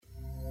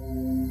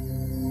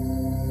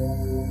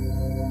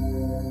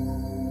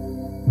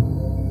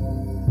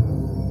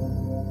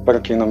Para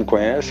quem não me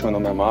conhece, meu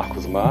nome é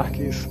Marcus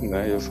Marques,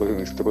 né? Eu sou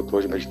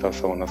instrutor de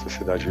meditação na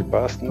Sociedade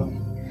Vipassana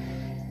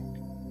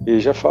e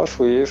já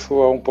faço isso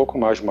há um pouco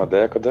mais de uma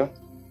década.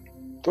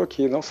 Estou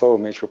aqui não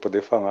somente para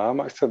poder falar,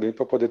 mas também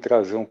para poder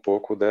trazer um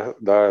pouco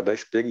da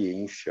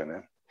experiência,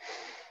 né?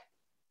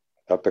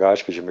 Da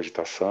prática de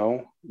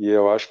meditação, e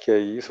eu acho que é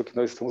isso que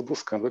nós estamos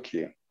buscando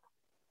aqui.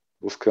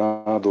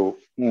 Buscando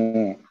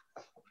um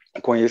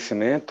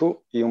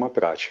conhecimento e uma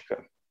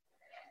prática.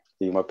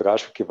 E uma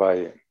prática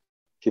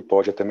que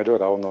pode até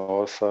melhorar a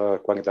nossa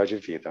qualidade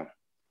de vida.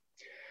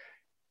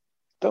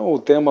 Então, o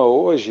tema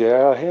hoje é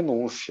a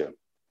renúncia.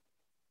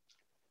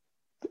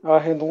 A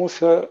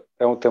renúncia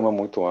é um tema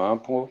muito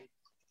amplo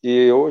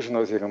e hoje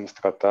nós iremos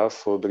tratar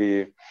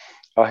sobre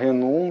a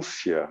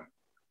renúncia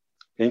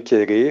em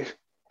querer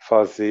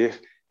fazer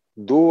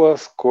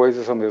duas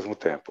coisas ao mesmo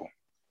tempo.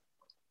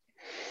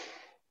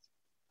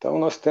 Então,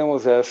 nós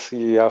temos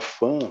esse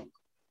afã,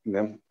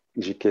 né,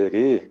 de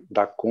querer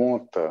dar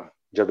conta,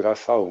 de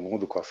abraçar o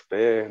mundo com as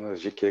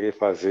pernas, de querer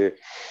fazer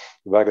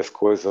várias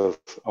coisas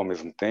ao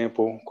mesmo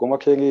tempo, como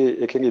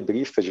aquele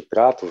equilibrista de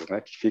pratos,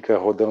 né, que fica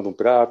rodando um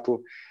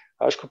prato.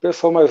 Acho que o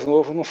pessoal mais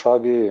novo não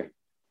sabe o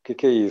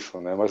que é isso,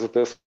 né? Mas o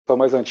pessoal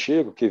mais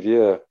antigo, que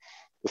via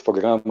os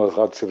programas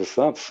lá do Silvio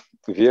Santos,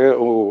 via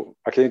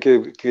aquele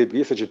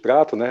equilibrista de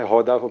prato, né?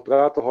 Rodava um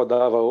prato,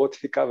 rodava outro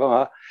e ficava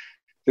lá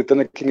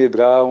tentando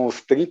equilibrar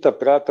uns 30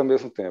 pratos ao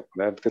mesmo tempo,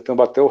 né? Tentando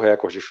bater o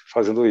recorde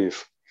fazendo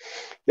isso.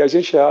 E a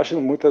gente acha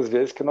muitas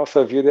vezes que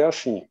nossa vida é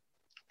assim,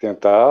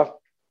 tentar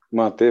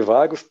manter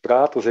vários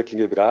pratos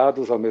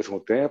equilibrados ao mesmo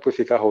tempo e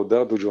ficar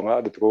rodando de um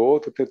lado para o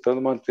outro,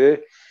 tentando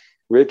manter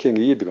o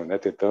equilíbrio, né?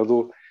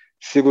 Tentando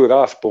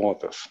segurar as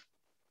pontas,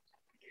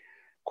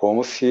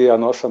 como se a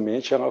nossa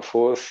mente ela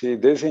fosse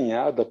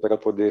desenhada para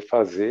poder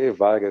fazer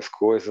várias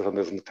coisas ao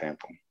mesmo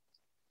tempo.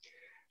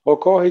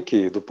 Ocorre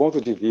que, do ponto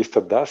de vista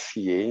da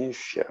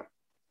ciência,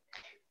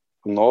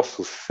 o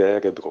nosso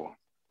cérebro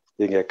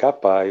ele é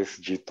capaz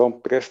de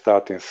prestar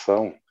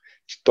atenção,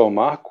 de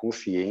tomar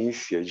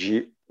consciência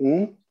de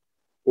um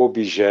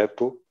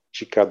objeto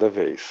de cada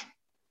vez.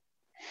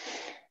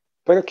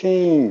 Para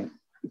quem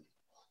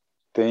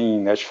tem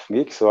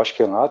Netflix, eu acho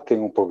que lá tem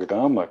um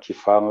programa que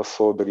fala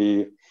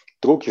sobre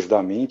truques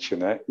da mente,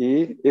 né?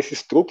 E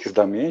esses truques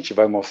da mente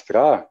vai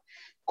mostrar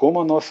como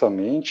a nossa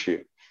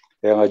mente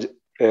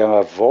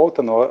ela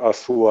volta a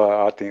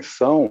sua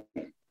atenção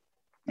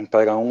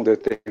para um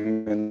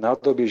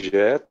determinado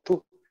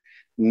objeto,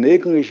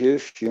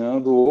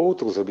 negligenciando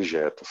outros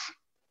objetos.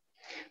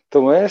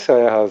 Então, essa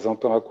é a razão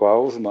pela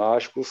qual os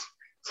mágicos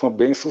são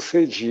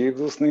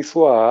bem-sucedidos em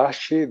sua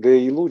arte de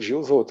iludir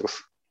os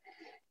outros.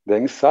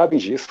 Eles sabem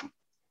disso,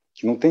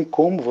 que não tem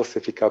como você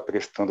ficar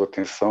prestando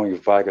atenção em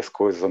várias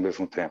coisas ao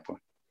mesmo tempo.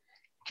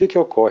 O que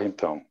ocorre,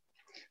 então?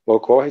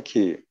 Ocorre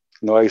que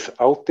nós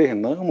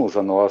alternamos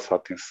a nossa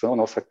atenção,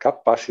 nossa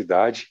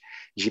capacidade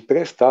de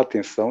prestar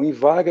atenção em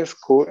várias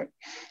coisas,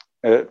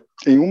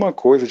 em uma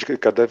coisa de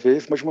cada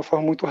vez, mas de uma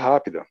forma muito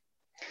rápida.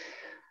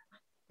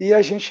 E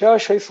a gente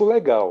acha isso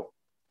legal.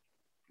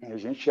 A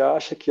gente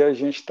acha que a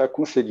gente está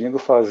conseguindo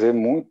fazer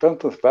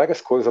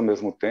várias coisas ao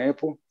mesmo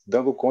tempo,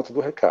 dando conta do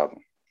recado.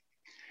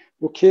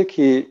 O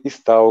que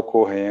está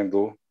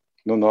ocorrendo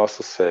no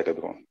nosso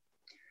cérebro,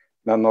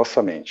 na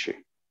nossa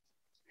mente?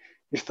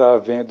 Está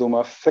havendo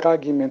uma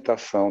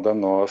fragmentação da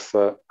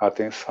nossa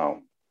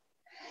atenção.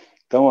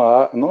 Então,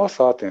 a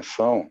nossa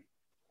atenção,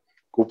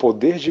 o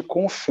poder de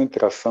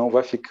concentração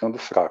vai ficando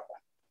fraco,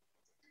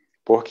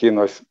 porque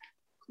nós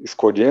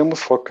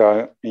escolhemos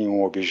focar em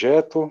um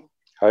objeto,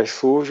 aí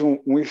surge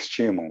um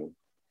estímulo,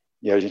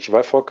 e a gente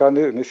vai focar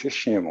nesse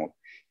estímulo,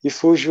 e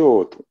surge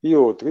outro, e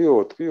outro, e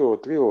outro, e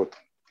outro, e outro.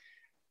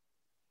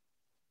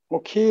 O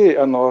que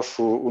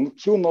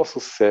o nosso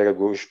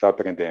cérebro está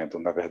aprendendo,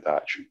 na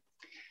verdade?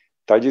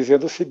 Está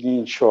dizendo o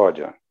seguinte,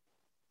 olha,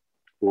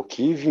 o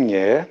que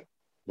vier,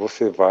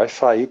 você vai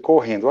sair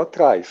correndo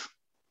atrás.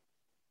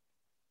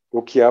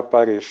 O que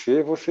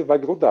aparecer, você vai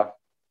grudar.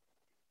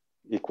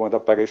 E quando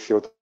aparecer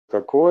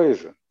outra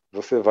coisa,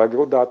 você vai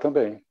grudar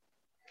também.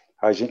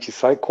 A gente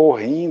sai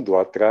correndo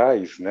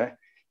atrás, né?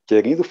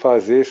 Querendo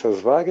fazer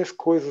essas várias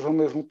coisas ao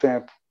mesmo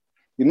tempo.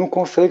 E não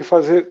consegue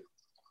fazer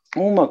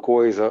uma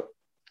coisa,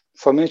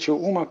 somente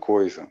uma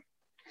coisa,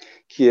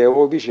 que é o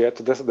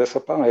objeto dessa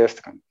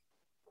palestra.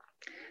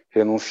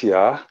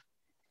 Renunciar,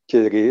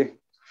 querer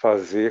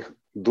fazer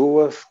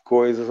duas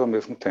coisas ao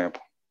mesmo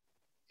tempo.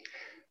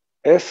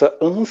 Essa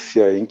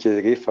ânsia em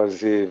querer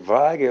fazer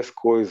várias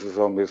coisas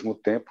ao mesmo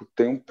tempo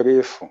tem um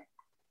preço.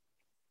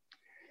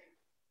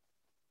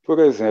 Por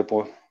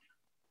exemplo,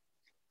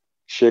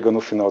 chega no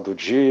final do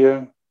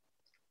dia,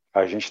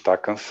 a gente está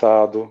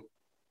cansado,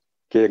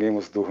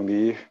 queremos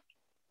dormir,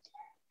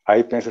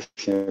 aí pensa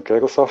assim, eu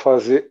quero só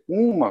fazer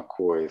uma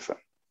coisa,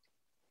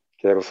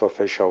 quero só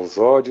fechar os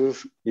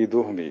olhos e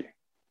dormir.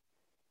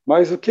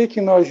 Mas o que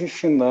nós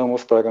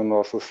ensinamos para o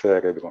nosso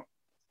cérebro?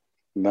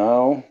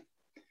 Não,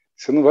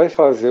 você não vai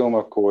fazer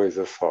uma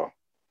coisa só.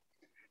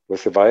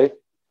 Você vai,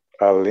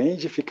 além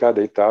de ficar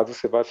deitado,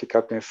 você vai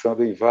ficar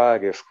pensando em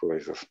várias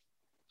coisas,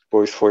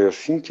 pois foi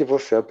assim que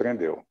você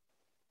aprendeu.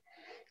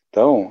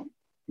 Então,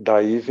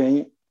 daí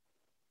vem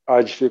a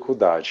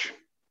dificuldade.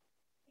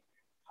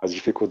 A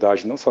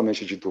dificuldade não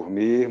somente de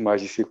dormir,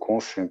 mas de se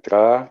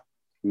concentrar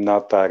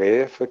na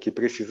tarefa que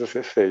precisa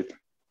ser feita.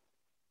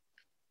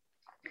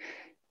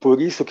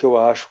 Por isso que eu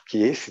acho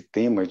que esse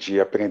tema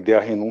de aprender a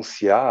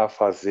renunciar a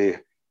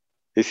fazer,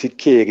 esse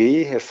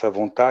querer, essa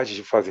vontade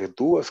de fazer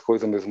duas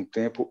coisas ao mesmo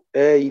tempo,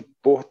 é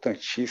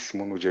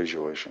importantíssimo no dia de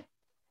hoje.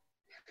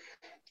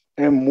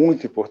 É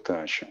muito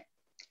importante.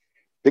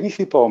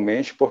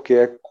 Principalmente porque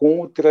é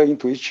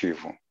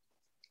contraintuitivo.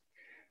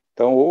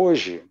 Então,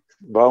 hoje,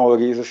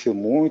 valoriza-se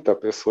muito a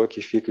pessoa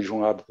que fica de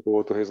um lado para o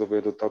outro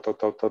resolvendo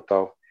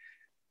tal.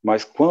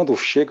 Mas quando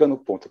chega no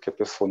ponto que a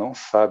pessoa não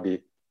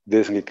sabe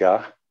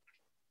desligar,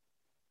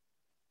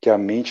 que a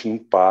mente não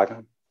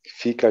para,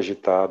 fica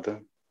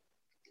agitada,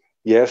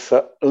 e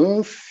essa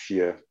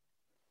ânsia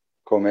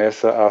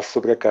começa a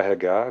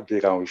sobrecarregar,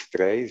 virar um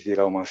estresse,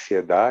 virar uma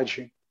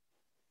ansiedade,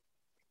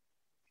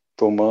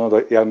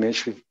 e a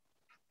mente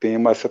tem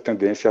essa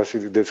tendência a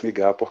se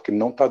desligar porque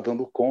não está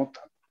dando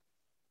conta.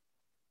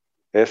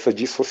 Essa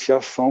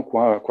dissociação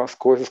com as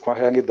coisas, com a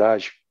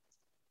realidade.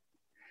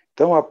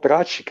 Então, a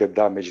prática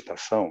da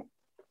meditação,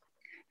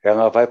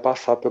 ela vai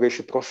passar por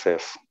esse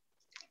processo,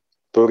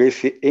 por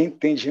esse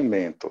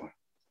entendimento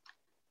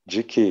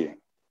de que,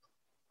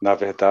 na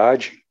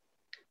verdade,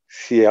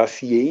 se a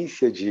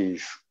ciência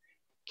diz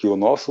que o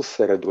nosso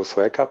cérebro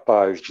só é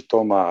capaz de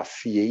tomar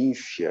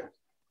ciência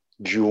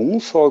de um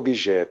só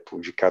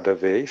objeto de cada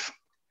vez,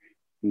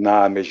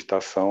 na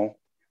meditação,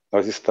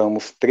 nós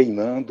estamos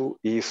treinando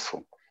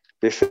isso,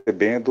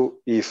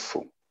 percebendo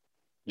isso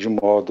de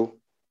modo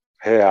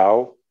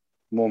real,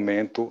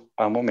 momento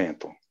a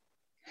momento.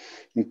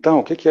 Então,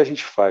 o que a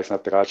gente faz na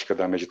prática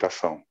da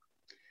meditação?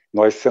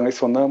 Nós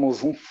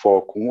selecionamos um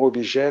foco, um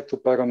objeto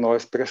para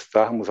nós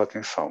prestarmos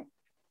atenção.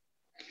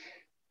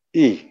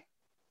 E,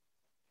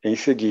 em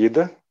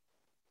seguida,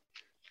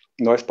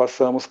 nós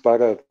passamos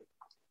para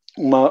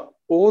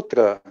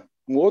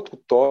um outro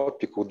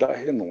tópico da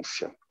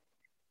renúncia.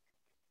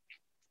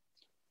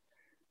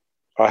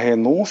 A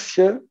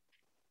renúncia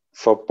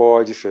só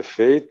pode ser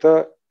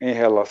feita em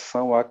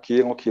relação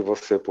àquilo que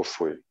você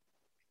possui,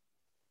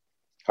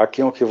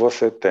 àquilo que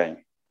você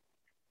tem.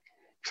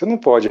 Você não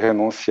pode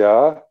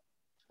renunciar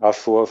às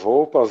suas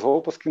roupas, as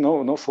roupas que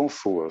não são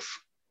suas.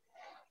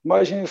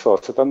 Imagine só,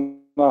 você está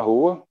na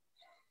rua,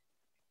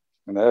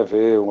 né,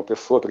 vê uma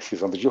pessoa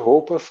precisando de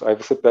roupas, aí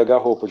você pega a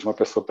roupa de uma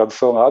pessoa que está do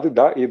seu lado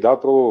e dá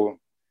para o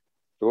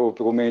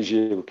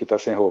mendigo que está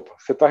sem roupa.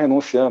 Você está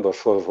renunciando às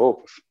suas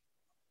roupas?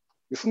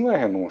 Isso não é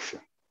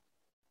renúncia.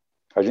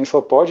 A gente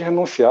só pode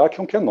renunciar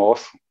àquilo que é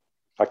nosso,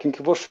 àquilo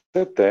que você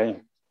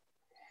tem.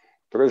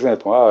 Por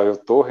exemplo, eu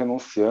estou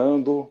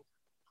renunciando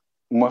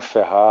uma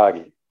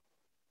Ferrari,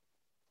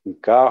 um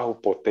carro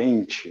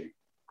potente,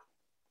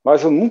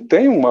 mas eu não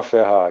tenho uma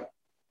Ferrari.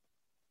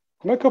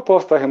 Como é que eu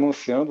posso estar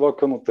renunciando ao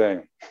que eu não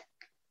tenho?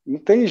 Não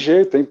tem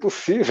jeito, é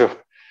impossível.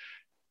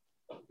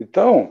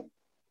 Então,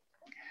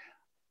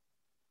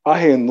 a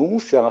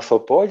renúncia ela só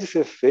pode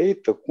ser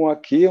feita com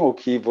aquilo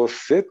que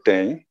você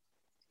tem.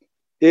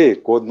 E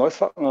quando nós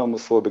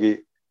falamos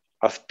sobre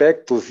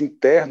aspectos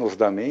internos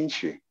da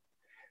mente,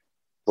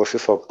 você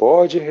só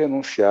pode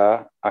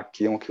renunciar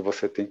àquilo que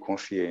você tem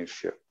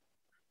consciência.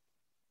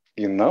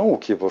 E não o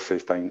que você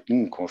está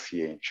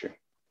inconsciente.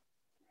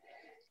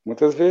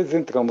 Muitas vezes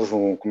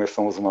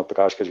começamos uma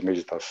prática de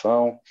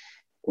meditação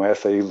com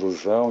essa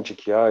ilusão de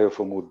que eu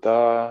vou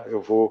mudar,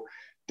 eu vou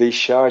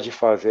deixar de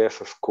fazer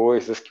essas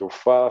coisas que eu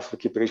faço,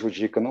 que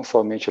prejudicam não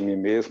somente a mim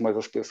mesmo, mas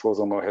as pessoas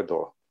ao meu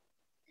redor.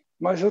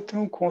 Mas eu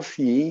tenho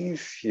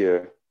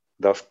consciência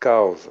das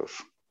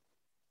causas.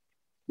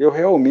 Eu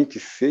realmente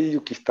sei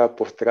o que está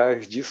por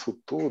trás disso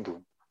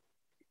tudo.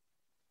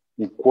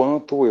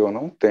 Enquanto eu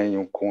não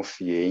tenho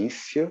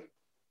consciência,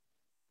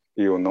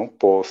 eu não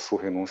posso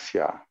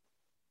renunciar.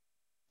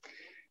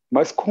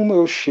 Mas como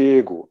eu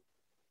chego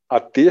a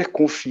ter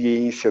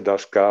consciência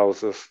das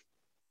causas,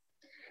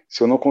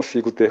 se eu não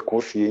consigo ter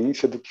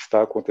consciência do que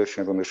está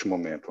acontecendo nesse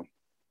momento?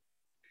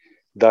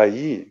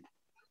 Daí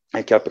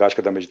é que a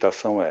prática da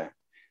meditação é: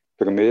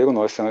 primeiro,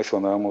 nós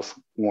selecionamos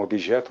um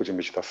objeto de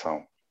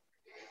meditação,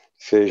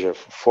 seja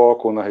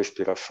foco na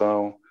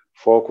respiração,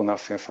 foco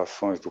nas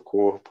sensações do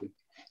corpo.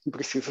 Não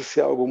precisa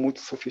ser algo muito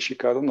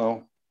sofisticado,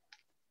 não.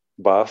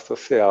 Basta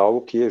ser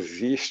algo que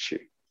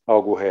existe,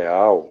 algo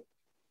real,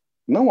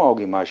 não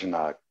algo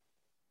imaginário.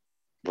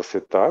 Você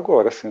está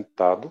agora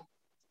sentado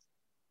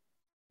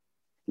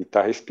e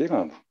está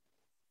respirando.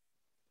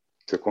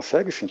 Você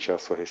consegue sentir a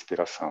sua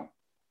respiração.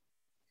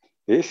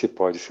 Esse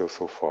pode ser o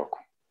seu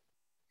foco.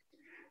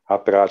 A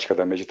prática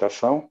da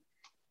meditação,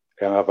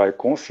 ela vai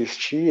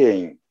consistir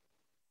em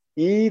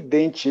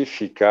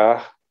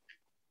identificar,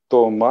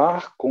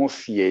 tomar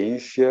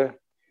consciência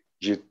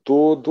de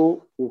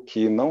tudo o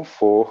que não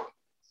for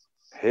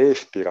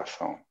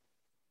respiração.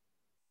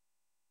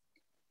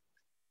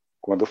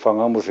 Quando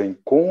falamos em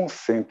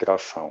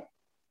concentração,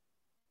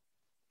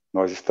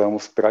 nós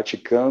estamos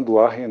praticando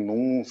a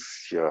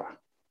renúncia.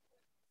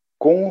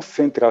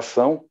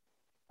 Concentração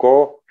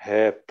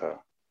correta.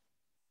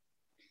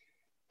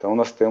 Então,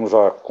 nós temos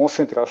a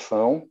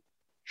concentração,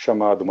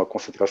 chamada uma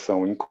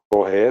concentração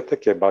incorreta,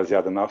 que é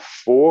baseada na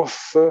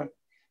força.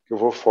 Eu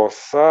vou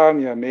forçar a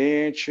minha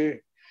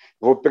mente,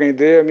 vou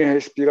prender a minha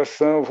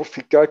respiração, vou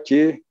ficar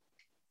aqui.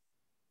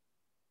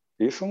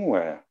 Isso não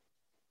é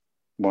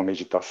uma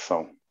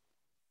meditação.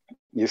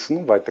 Isso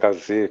não vai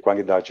trazer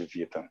qualidade de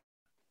vida.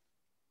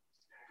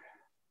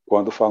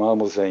 Quando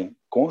falamos em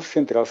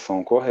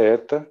concentração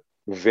correta,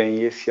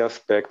 vem esse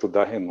aspecto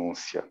da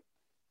renúncia.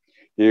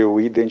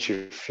 Eu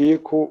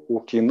identifico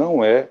o que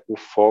não é o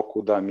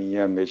foco da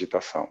minha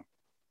meditação.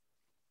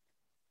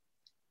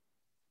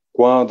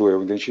 Quando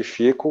eu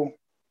identifico,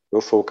 eu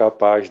sou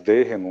capaz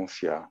de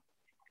renunciar.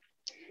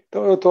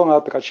 Então, eu estou lá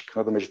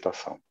praticando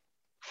meditação.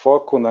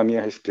 Foco na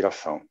minha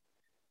respiração.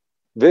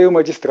 Veio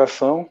uma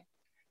distração.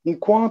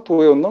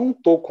 Enquanto eu não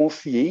estou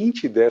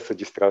consciente dessa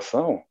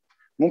distração,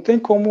 não tem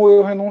como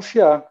eu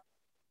renunciar.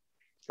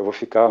 Eu vou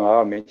ficar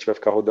lá, a mente vai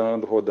ficar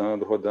rodando,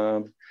 rodando,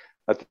 rodando,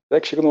 até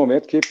que chega no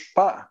momento que,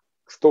 pá,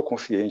 estou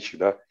consciente.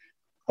 Né?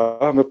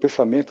 Meu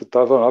pensamento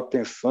estava lá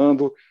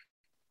pensando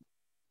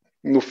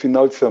no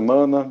final de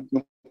semana,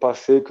 no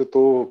passeio que eu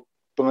estou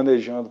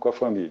planejando com a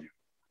família.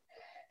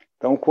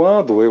 Então,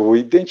 quando eu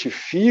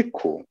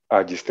identifico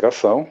a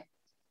distração,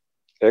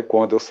 é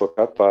quando eu sou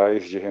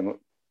capaz de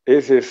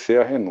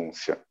exercer a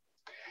renúncia.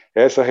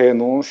 Essa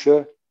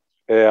renúncia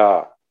é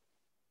a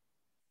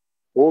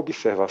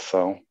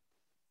observação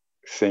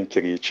sem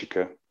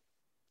crítica,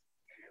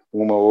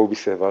 uma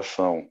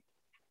observação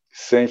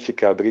sem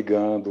ficar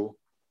brigando,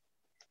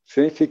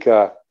 sem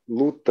ficar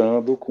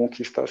lutando com o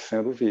que está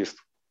sendo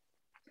visto.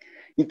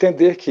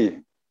 Entender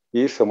que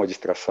isso é uma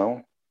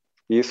distração,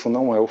 isso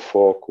não é o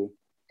foco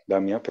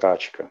da minha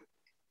prática.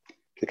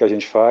 O que a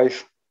gente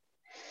faz?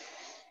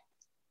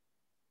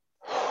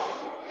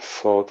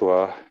 Solta o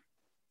ar.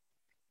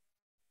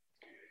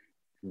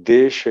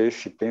 Deixa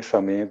esse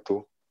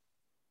pensamento,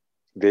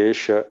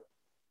 deixa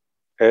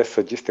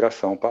essa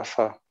distração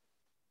passar.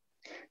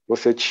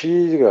 Você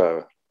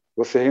tira,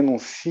 você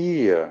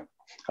renuncia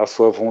à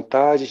sua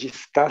vontade de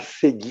estar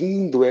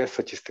seguindo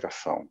essa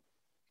distração.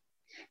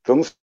 Então,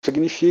 não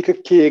significa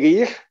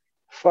querer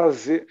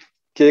fazer,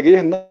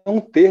 querer não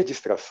ter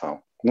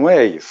distração. Não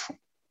é isso.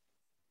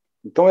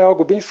 Então, é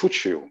algo bem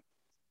sutil.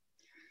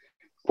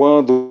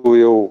 Quando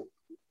eu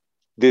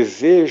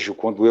desejo,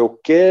 quando eu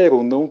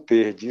quero não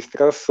ter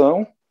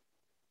distração,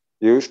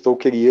 eu estou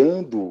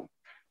criando,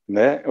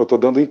 né? Eu estou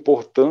dando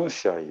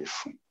importância a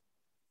isso,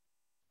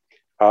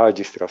 à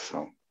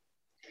distração.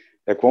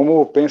 É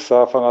como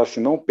pensar, falar assim,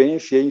 não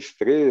pense em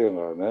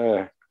estrela,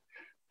 né?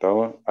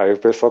 Então, aí o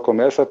pessoal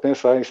começa a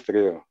pensar em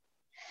estrela.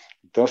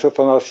 Então, você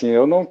fala assim,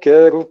 eu não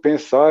quero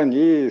pensar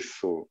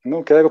nisso,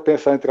 não quero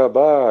pensar em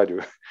trabalho.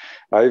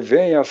 Aí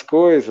vem as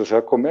coisas,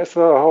 já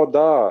começa a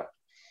rodar.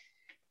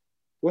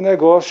 O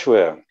negócio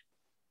é,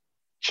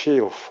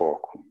 tira o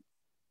foco.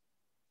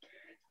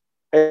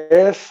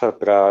 Essa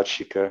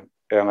prática,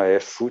 ela é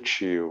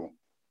sutil,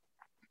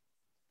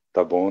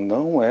 tá bom?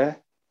 Não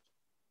é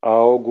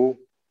algo,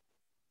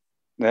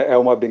 né? É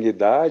uma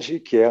habilidade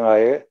que ela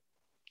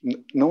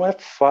não é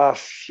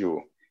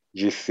fácil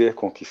de ser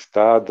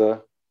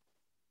conquistada.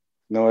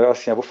 Não é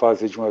assim, eu vou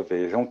fazer de uma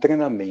vez. É um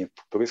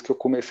treinamento. Por isso que eu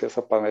comecei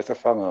essa palestra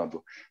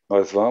falando.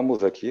 Nós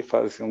vamos aqui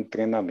fazer um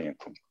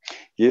treinamento.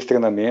 E esse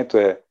treinamento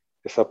é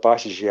essa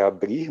parte de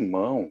abrir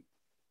mão.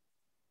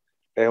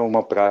 É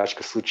uma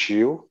prática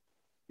sutil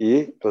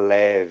e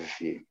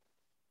leve.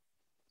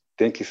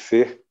 Tem que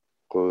ser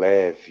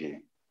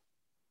leve.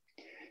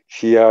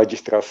 Se a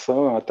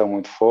distração está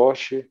muito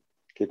forte,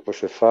 o que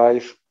você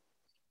faz?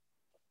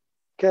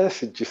 Quer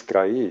se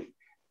distrair?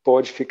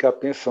 Pode ficar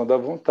pensando à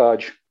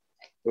vontade.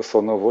 Eu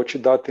só não vou te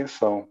dar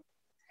atenção.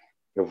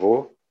 Eu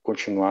vou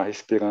continuar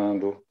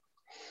respirando,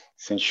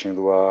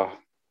 sentindo o ar,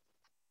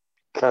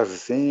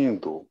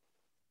 trazendo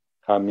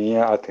a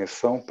minha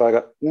atenção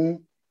para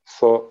um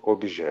só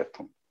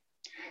objeto.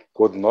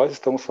 Quando nós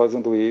estamos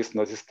fazendo isso,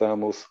 nós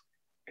estamos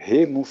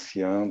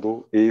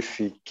renunciando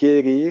esse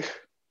querer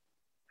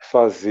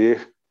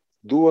fazer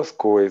duas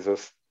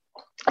coisas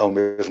ao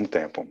mesmo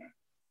tempo.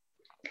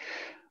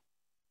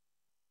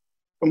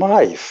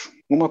 Mas,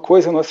 uma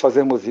coisa é nós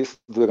fazemos isso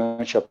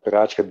durante a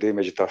prática de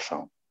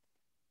meditação.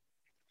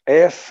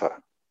 Esse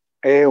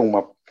é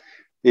uma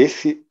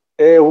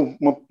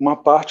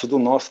parte do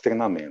nosso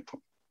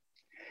treinamento.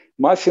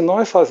 Mas se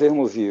nós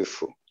fazemos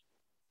isso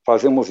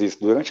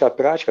durante a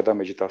prática da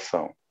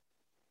meditação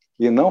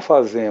e não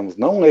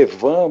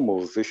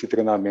levamos esse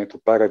treinamento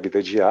para a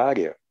vida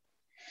diária,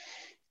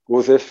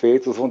 os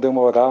efeitos vão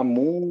demorar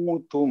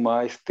muito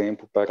mais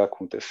tempo para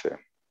acontecer.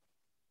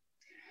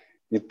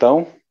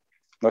 Então,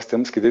 nós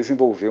temos que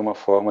desenvolver uma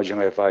forma de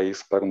levar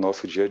isso para o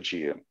nosso dia a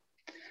dia,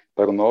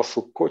 para o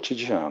nosso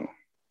cotidiano.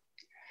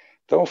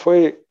 Então,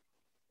 foi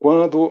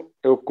quando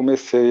eu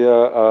comecei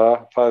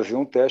a fazer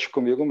um teste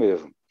comigo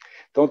mesmo.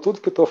 Então,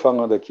 tudo que eu estou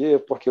falando aqui é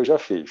porque eu já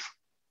fiz,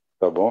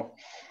 tá bom?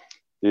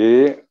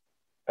 E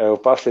eu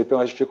passei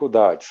pelas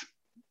dificuldades.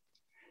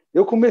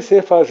 Eu comecei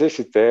a fazer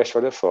esse teste,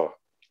 olha só,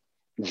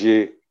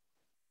 de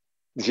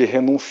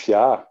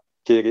renunciar,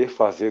 querer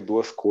fazer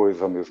duas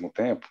coisas ao mesmo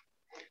tempo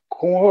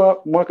com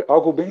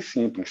algo bem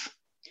simples.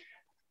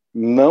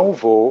 Não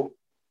vou,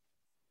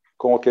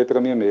 coloquei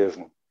para mim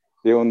mesmo,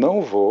 eu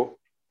não vou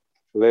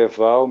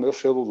levar o meu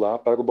celular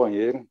para o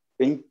banheiro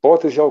em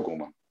hipótese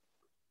alguma.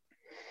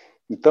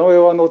 Então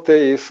eu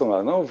anotei isso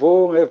lá, não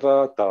vou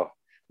levar tal,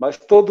 mas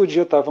todo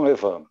dia eu estava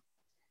levando.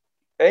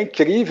 É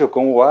incrível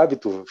como o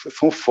hábito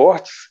são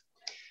fortes,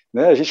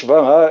 né? A gente vai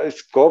lá,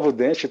 escova o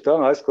dente, está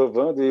lá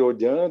escovando e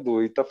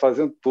olhando, e está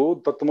fazendo tudo,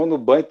 está tomando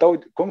banho, tá,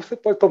 como você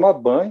pode tomar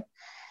banho?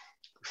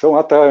 O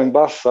celular está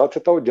embaçado, você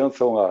está olhando o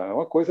celular, é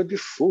uma coisa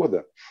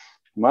absurda.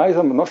 Mas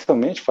a nossa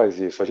mente faz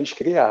isso, a gente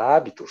cria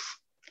hábitos,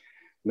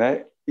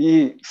 né?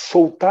 E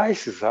soltar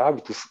esses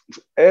hábitos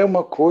é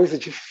uma coisa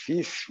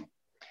difícil.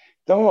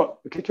 Então,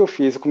 o que eu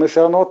fiz? Eu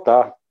comecei a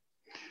anotar,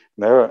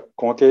 né?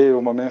 Coloquei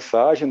uma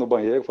mensagem no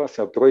banheiro, falei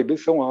assim, proibi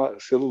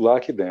celular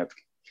aqui dentro.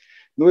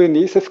 No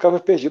início, eu ficava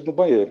perdido no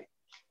banheiro.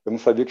 Eu não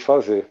sabia o que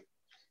fazer.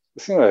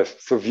 Assim,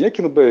 se eu vim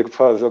aqui no banheiro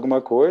fazer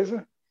alguma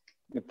coisa,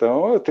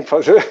 então eu tenho que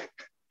fazer...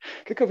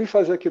 O que eu vim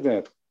fazer aqui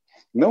dentro?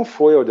 Não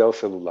foi olhar o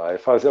celular, é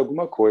fazer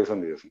alguma coisa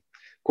mesmo.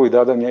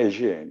 Cuidar da minha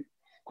higiene.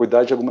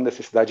 Cuidar de alguma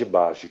necessidade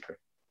básica.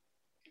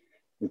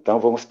 Então,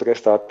 vamos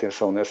prestar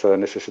atenção nessa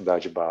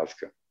necessidade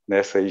básica,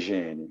 nessa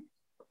higiene.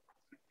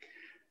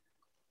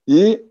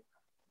 E,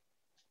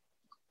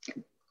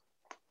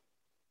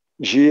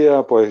 dia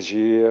após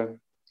dia,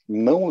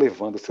 não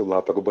levando o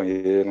celular para o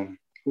banheiro,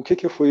 o que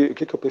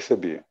eu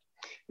percebi?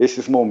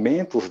 Esses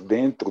momentos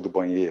dentro do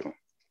banheiro,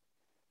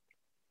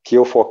 que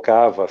eu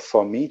focava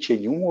somente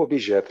em um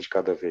objeto de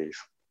cada vez,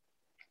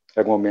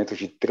 era um momento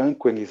de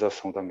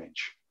tranquilização da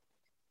mente.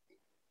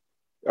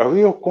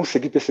 Aí eu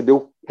consegui perceber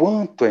o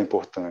quanto é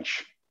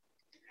importante.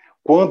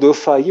 Quando eu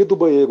saía do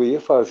banheiro e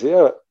ia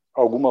fazer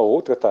alguma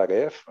outra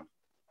tarefa,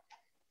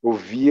 eu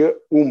via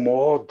o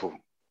modo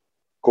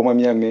como a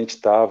minha mente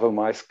estava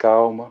mais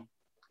calma,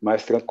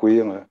 mais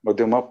tranquila. Eu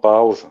dei uma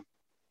pausa.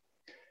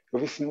 Eu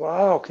vi assim,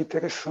 uau, que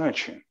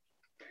interessante.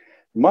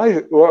 Mas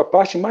a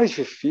parte mais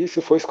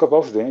difícil foi escovar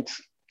os dentes.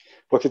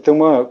 Porque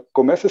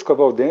começa a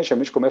escovar o dente, a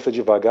mente começa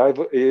devagar,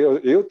 e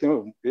eu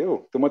tenho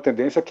uma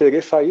tendência a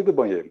querer sair do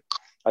banheiro.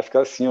 A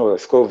ficar assim, ó,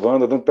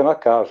 escovando, andando pela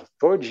casa,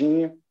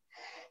 todinha,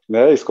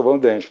 né, escovando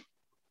o dente.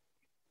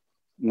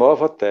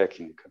 Nova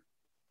técnica.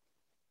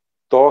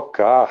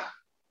 Tocar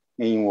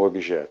em um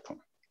objeto.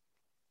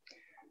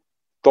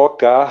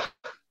 Tocar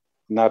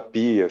na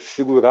pia,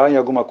 segurar em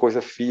alguma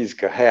coisa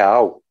física,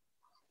 real.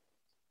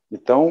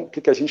 Então, o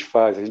que a gente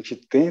faz?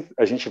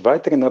 A gente vai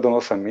treinando a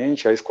nossa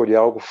mente a escolher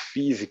algo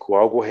físico,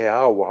 algo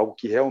real, algo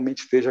que realmente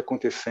esteja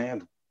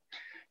acontecendo,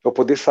 para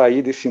poder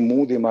sair desse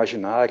mundo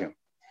imaginário,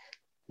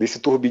 desse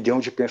turbilhão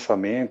de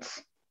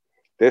pensamentos,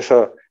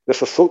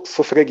 dessa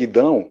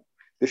sofreguidão,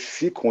 desse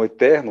ciclo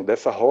eterno,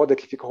 dessa roda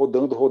que fica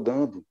rodando,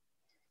 rodando,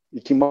 e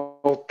que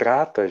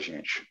maltrata a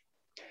gente.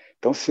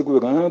 Então,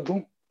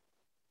 segurando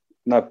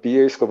na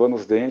pia, escovando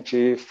os dentes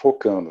e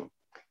focando.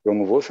 Eu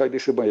não vou sair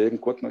desse banheiro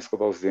enquanto não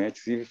escovar os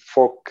dentes e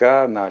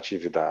focar na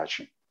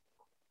atividade.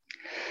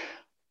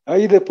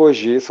 Aí, depois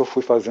disso, eu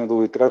fui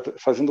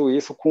fazendo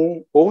isso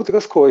com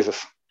outras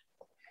coisas.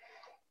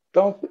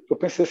 Então, eu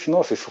pensei assim,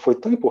 nossa, isso foi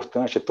tão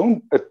importante,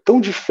 é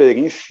tão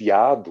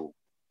diferenciado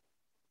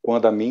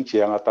quando a mente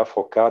está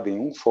focada em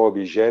um só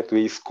objeto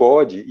e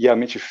escolhe, e a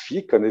mente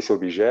fica nesse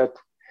objeto,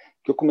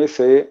 que eu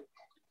comecei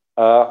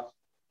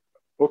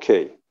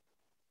ok,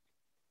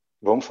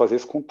 vamos fazer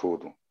isso com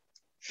tudo.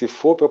 Se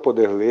for para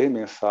poder ler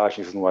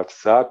mensagens no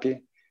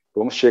WhatsApp,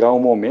 vamos tirar um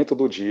momento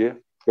do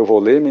dia, eu vou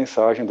ler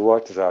mensagem do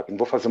WhatsApp, não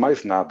vou fazer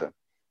mais nada,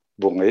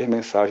 vou ler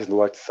mensagens do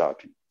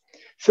WhatsApp.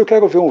 Se eu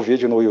quero ver um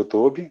vídeo no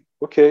YouTube,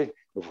 ok,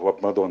 eu vou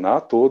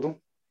abandonar tudo,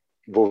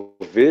 vou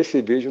ver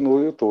esse vídeo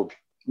no YouTube.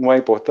 Não é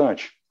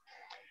importante?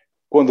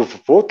 Quando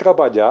vou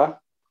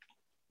trabalhar,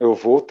 eu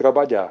vou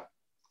trabalhar.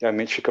 E a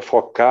mente fica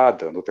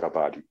focada no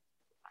trabalho.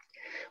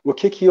 O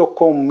que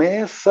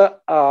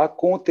começa a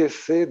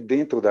acontecer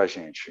dentro da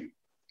gente?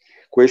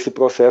 Com esse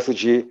processo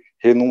de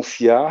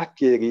renunciar,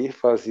 querer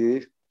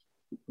fazer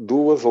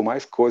duas ou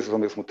mais coisas ao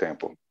mesmo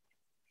tempo.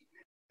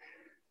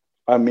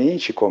 A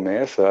mente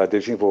começa a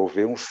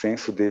desenvolver um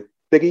senso de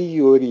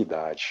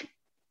prioridade.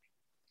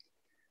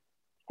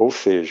 Ou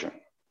seja,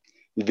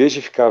 em vez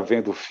de ficar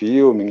vendo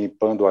filme,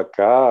 limpando a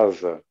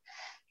casa,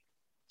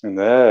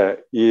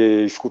 né,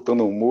 e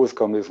escutando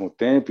música ao mesmo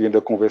tempo e ainda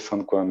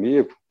conversando com um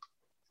amigo,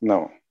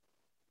 não.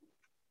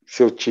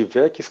 Se eu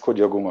tiver que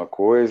escolher alguma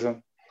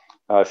coisa,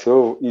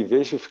 em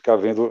vez de ficar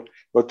vendo...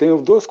 Eu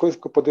tenho duas coisas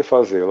que eu poder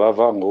fazer: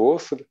 lavar a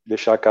louça,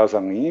 deixar a casa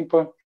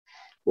limpa,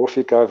 ou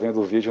ficar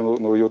vendo vídeo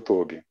no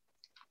YouTube.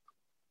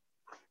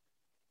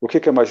 O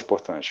que é mais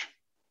importante?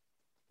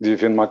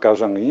 Viver numa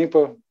casa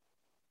limpa,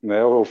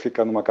 né, ou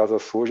ficar numa casa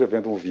suja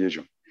vendo um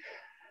vídeo?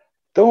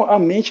 Então, a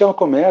mente ela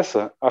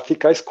começa a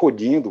ficar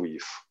escolhendo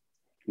isso.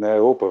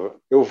 Né? Opa,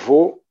 eu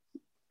vou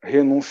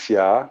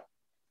renunciar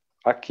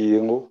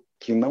àquilo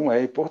que não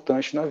é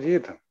importante na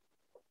vida.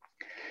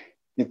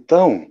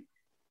 Então,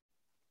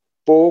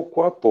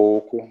 pouco a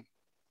pouco,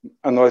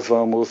 nós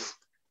vamos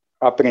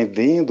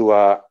aprendendo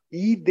a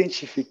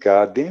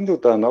identificar dentro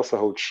da nossa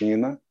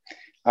rotina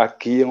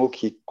aquilo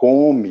que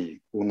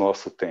come o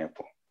nosso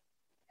tempo.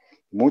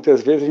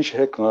 Muitas vezes a gente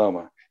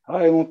reclama,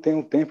 eu não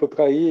tenho tempo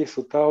para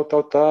isso, tal,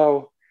 tal,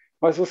 tal.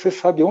 Mas você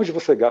sabe onde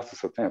você gasta o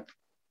seu tempo?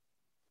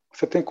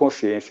 Você tem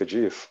consciência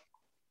disso?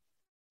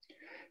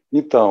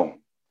 Então,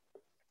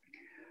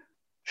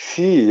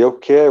 se eu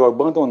quero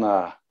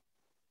abandonar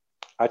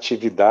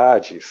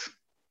atividades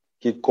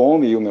que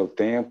comem o meu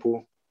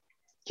tempo,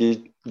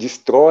 que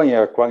destroem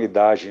a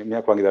qualidade,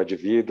 minha qualidade de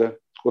vida,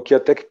 ou que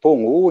até que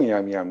poluem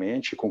a minha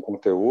mente com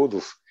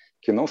conteúdos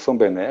que não são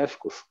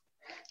benéficos,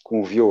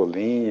 com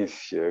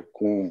violência,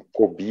 com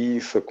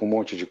cobiça, com um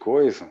monte de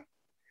coisa,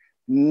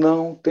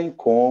 não tem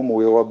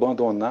como eu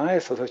abandonar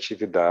essas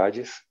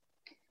atividades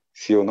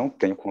se eu não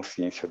tenho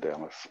consciência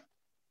delas.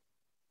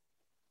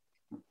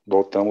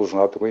 Voltamos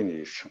lá para o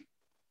início.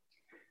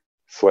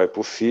 Só é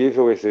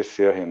possível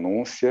exercer a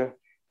renúncia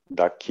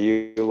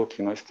daquilo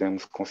que nós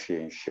temos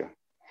consciência.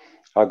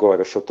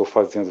 Agora, se eu estou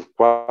fazendo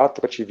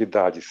 4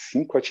 atividades,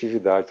 5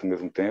 atividades ao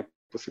mesmo tempo,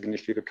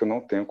 significa que eu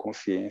não tenho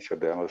consciência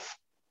delas.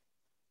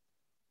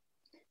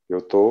 Eu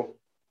estou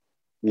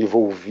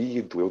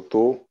envolvido, eu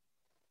estou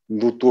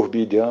no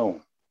turbilhão.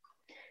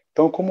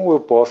 Então, como eu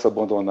posso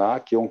abandonar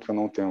aquilo que eu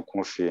não tenho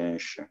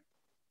consciência?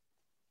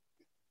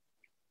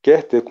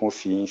 Quer ter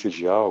consciência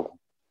de algo?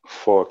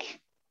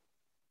 Foque,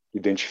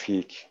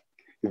 identifique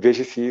e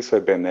veja se isso é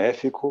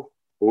benéfico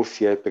ou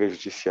se é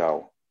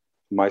prejudicial.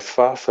 Mas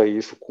faça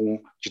isso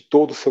de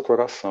todo o seu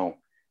coração.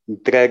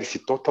 Entregue-se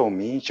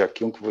totalmente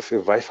àquilo que você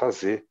vai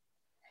fazer.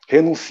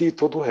 Renuncie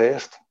todo o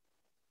resto.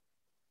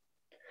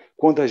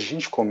 Quando a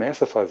gente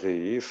começa a fazer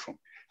isso,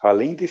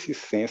 além desse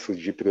senso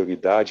de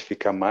prioridade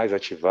ficar mais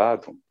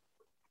ativado,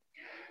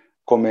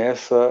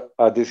 começa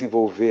a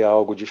desenvolver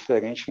algo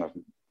diferente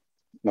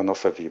na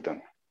nossa vida.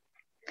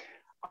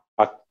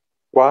 A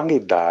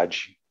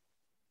qualidade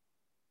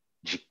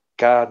de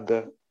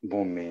cada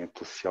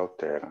momento se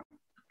altera.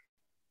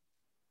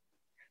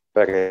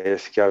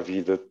 Parece que a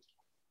vida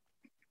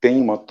tem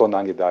uma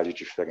tonalidade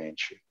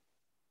diferente.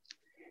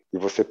 E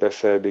você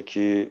percebe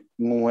que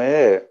não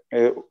é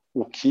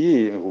o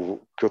que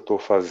eu estou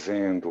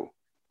fazendo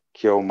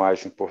que é o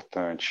mais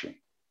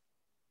importante,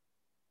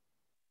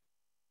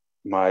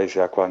 mas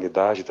é a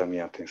qualidade da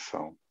minha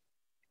atenção.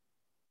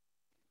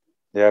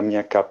 É a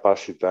minha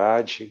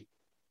capacidade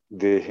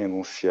de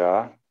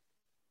renunciar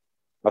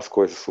às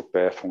coisas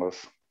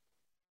supérfluas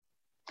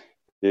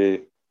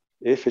e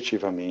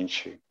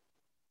efetivamente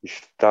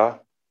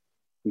estar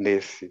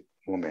nesse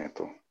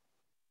momento.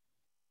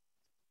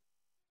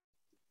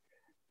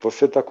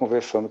 Você está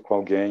conversando com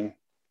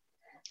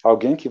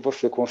alguém que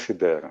você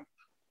considera,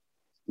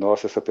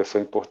 nossa, essa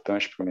pessoa é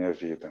importante para a minha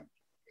vida.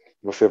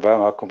 Você vai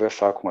lá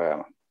conversar com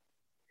ela.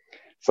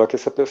 Só que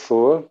essa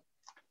pessoa,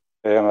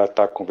 ela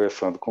está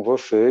conversando com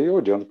você e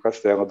olhando para a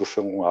tela do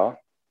celular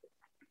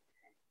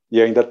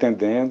e ainda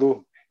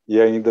atendendo e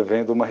ainda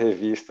vendo uma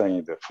revista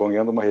ainda,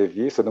 folheando uma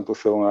revista dentro do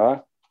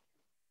celular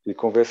e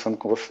conversando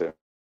com você.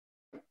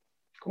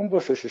 Como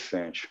você se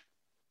sente?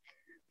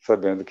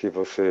 Sabendo que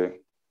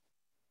você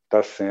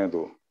está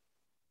sendo,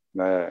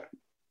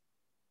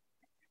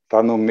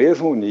 está no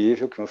mesmo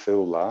nível que um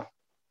celular,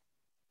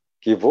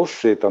 que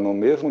você está no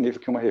mesmo nível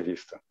que uma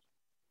revista.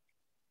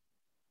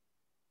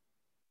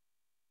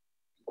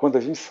 Quando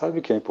a gente sabe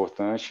o que é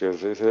importante,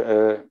 às vezes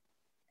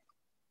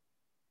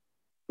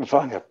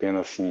vale a pena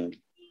assim,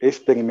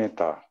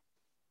 experimentar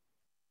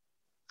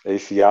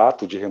esse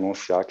ato de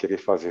renunciar a querer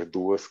fazer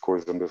 2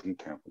 coisas ao mesmo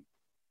tempo.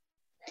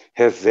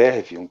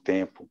 Reserve um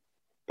tempo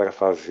para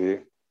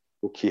fazer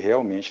o que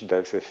realmente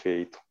deve ser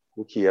feito,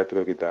 o que é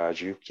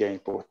prioridade e o que é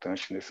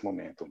importante nesse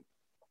momento.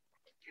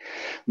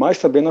 Mas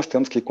também nós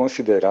temos que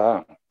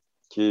considerar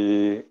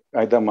que,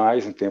 ainda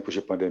mais em tempos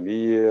de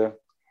pandemia,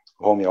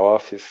 home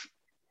office,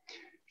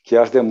 que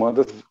as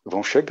demandas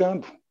vão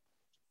chegando.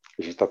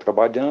 A gente está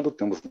trabalhando,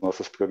 temos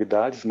nossas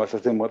prioridades, mas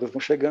as demandas vão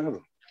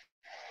chegando.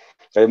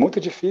 É muito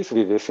difícil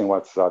viver sem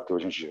WhatsApp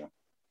hoje em dia.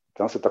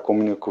 Então, você está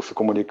se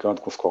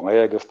comunicando com os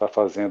colegas, está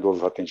fazendo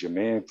os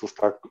atendimentos,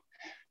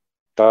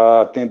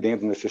 está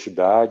atendendo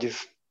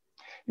necessidades.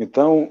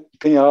 Então,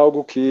 tem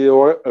algo que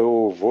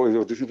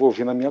eu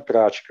desenvolvi na minha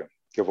prática,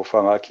 que eu vou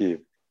falar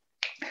aqui.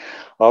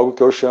 Algo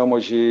que eu chamo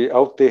de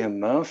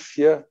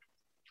alternância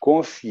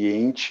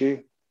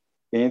consciente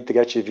entre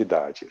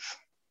atividades.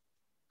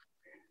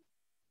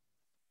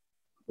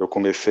 Eu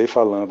comecei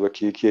falando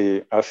aqui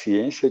que a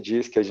ciência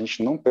diz que a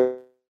gente não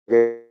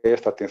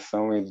presta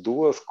atenção em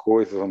 2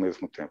 coisas ao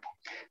mesmo tempo.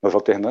 Nós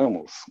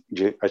alternamos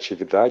de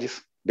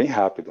atividades bem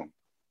rápido.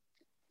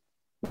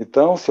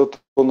 Então, se eu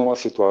estou numa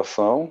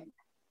situação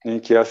em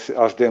que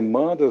as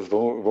demandas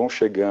vão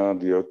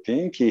chegando e eu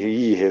tenho que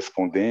ir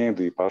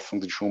respondendo e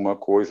passando de uma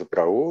coisa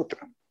para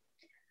outra,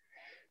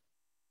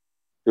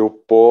 eu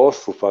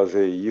posso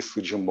fazer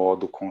isso de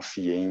modo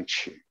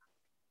consciente.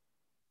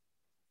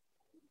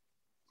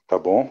 Tá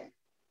bom?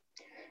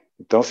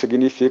 Então,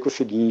 significa o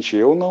seguinte,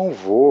 eu não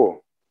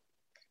vou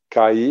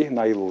cair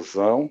na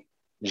ilusão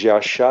de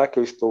achar que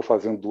eu estou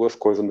fazendo 2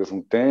 coisas ao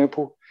mesmo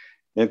tempo,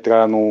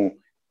 entrar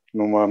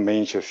numa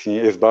mente assim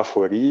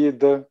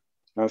esbaforida,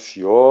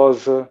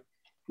 ansiosa,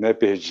 né,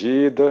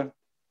 perdida.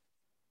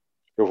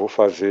 Eu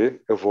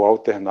vou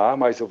alternar,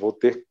 mas eu vou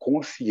ter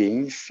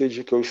consciência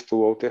de que eu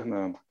estou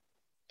alternando.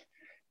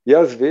 E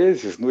às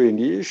vezes, no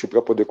início,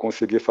 para poder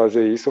conseguir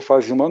fazer isso, eu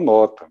fazia uma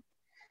nota.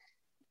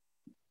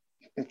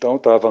 Então, eu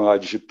estava lá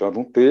digitando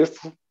um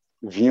texto,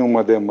 vinha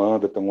uma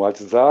demanda pelo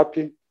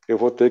WhatsApp, eu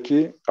vou ter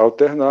que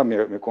alternar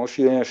minha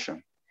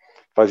consciência.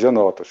 Fazia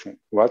nota, assim,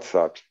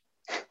 WhatsApp.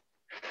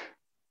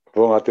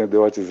 Vamos atender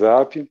o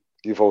WhatsApp,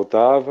 e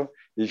voltava,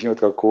 e vinha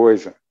outra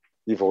coisa,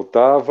 e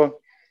voltava.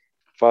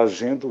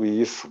 Fazendo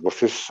isso,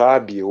 você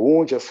sabe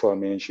onde a sua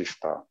mente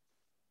está.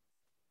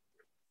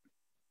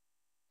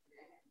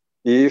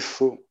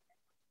 Isso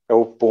é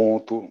o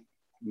ponto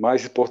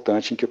mais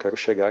importante em que eu quero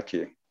chegar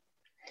aqui.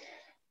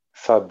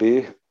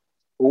 Saber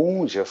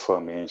onde a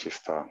sua mente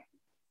está.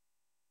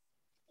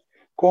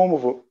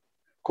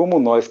 Como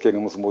nós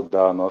queremos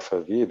mudar a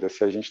nossa vida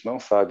se a gente não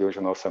sabe onde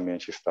a nossa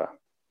mente está?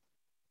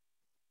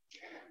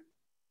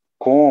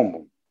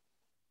 Como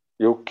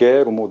eu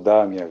quero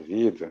mudar a minha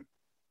vida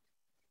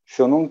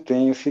se eu não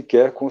tenho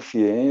sequer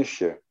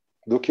consciência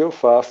do que eu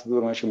faço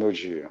durante o meu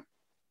dia?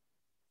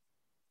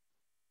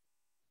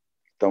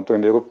 Então, o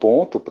primeiro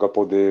ponto para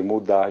poder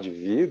mudar de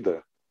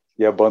vida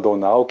e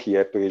abandonar o que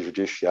é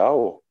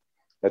prejudicial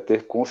é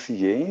ter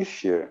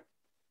consciência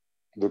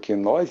do que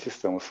nós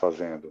estamos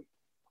fazendo.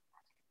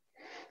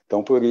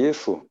 Então, por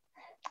isso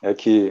é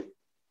que,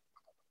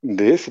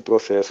 nesse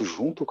processo,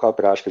 junto com a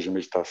prática de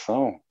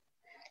meditação,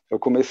 eu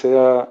comecei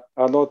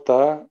a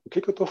notar o que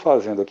eu estou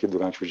fazendo aqui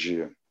durante o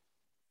dia.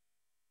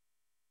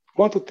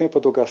 Quanto tempo eu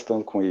estou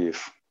gastando com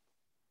isso?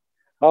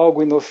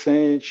 Algo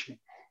inocente,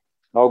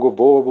 algo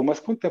bobo, mas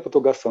quanto tempo eu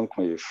estou gastando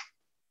com isso?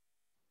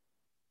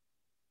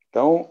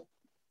 Então,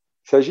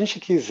 se a gente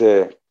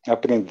quiser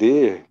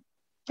aprender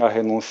a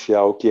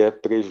renunciar ao que é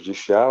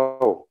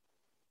prejudicial,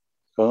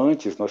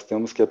 antes nós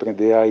temos que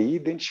aprender a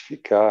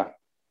identificar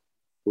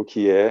o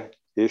que é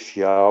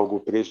esse algo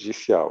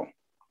prejudicial.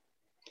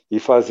 E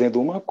fazendo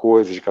uma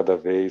coisa de cada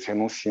vez,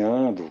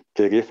 renunciando,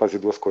 querer fazer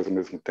duas coisas ao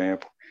mesmo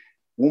tempo,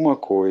 uma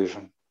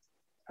coisa,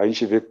 a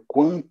gente vê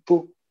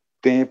quanto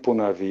tempo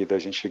na vida a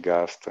gente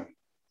gasta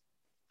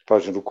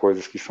fazendo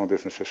coisas que são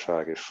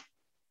desnecessárias.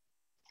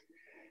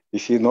 E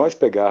se nós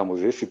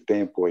pegarmos esse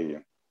tempo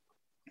aí,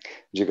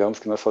 digamos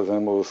que nós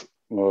fazemos,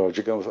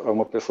 digamos,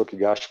 uma pessoa que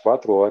gaste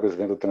 4 horas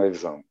vendo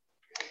televisão.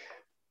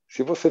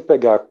 Se você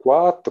pegar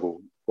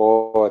 4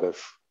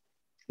 horas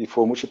e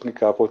for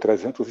multiplicar por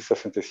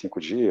 365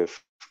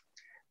 dias,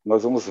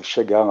 nós vamos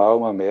chegar lá a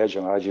uma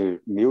média lá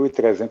de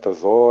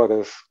 1.300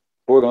 horas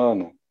por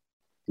ano,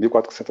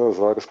 1.400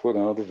 horas por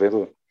ano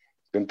vendo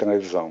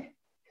televisão.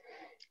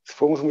 Se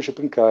formos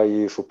multiplicar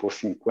isso por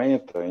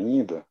 50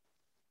 ainda,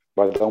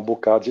 vai dar um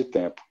bocado de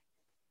tempo.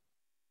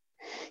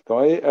 Então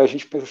aí a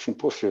gente pensa assim,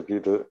 poxa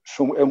vida,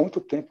 é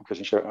muito tempo que a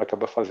gente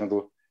acaba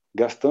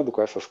gastando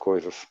com essas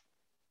coisas.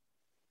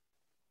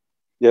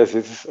 E às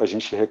vezes a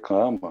gente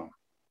reclama,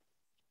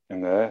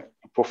 né,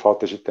 por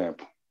falta de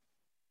tempo.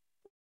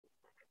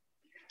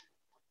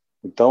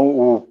 Então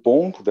o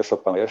ponto dessa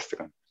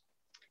palestra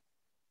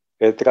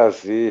é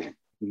trazer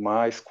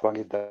mais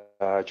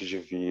qualidade de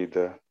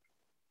vida,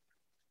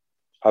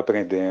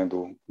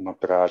 aprendendo uma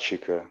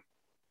prática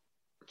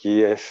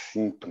que é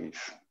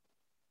simples,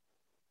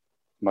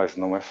 mas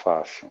não é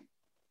fácil.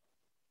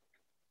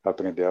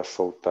 Aprender a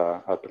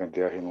soltar,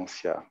 aprender a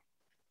renunciar.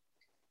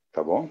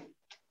 Tá bom?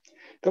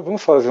 Então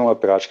vamos fazer uma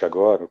prática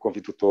agora. Eu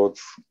convido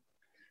todos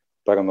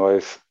para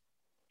nós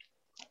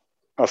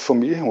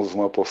assumirmos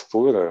uma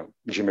postura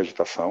de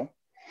meditação.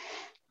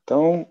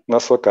 Então, na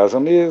sua casa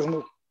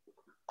mesmo,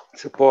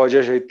 você pode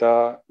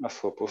ajeitar a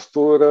sua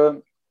postura,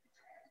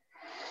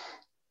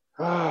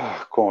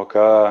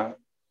 colocar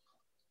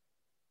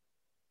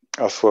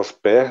as suas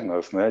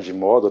pernas, né, de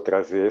modo a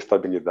trazer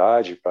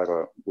estabilidade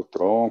para o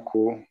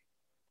tronco.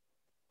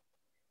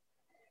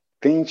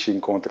 Tente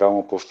encontrar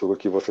uma postura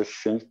que você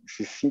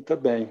se sinta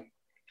bem,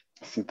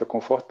 se sinta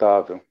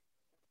confortável.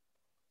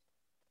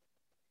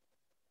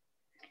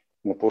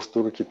 Uma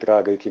postura que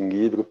traga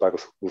equilíbrio para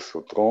o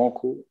seu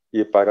tronco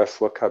e para a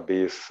sua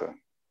cabeça.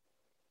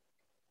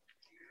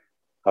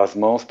 As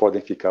mãos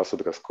podem ficar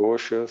sobre as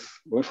coxas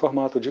ou em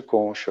formato de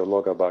concha,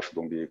 logo abaixo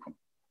do umbigo,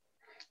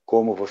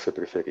 como você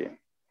preferir.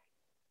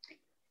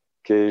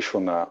 Queixo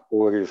na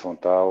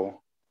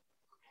horizontal,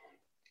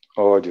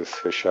 olhos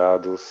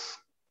fechados.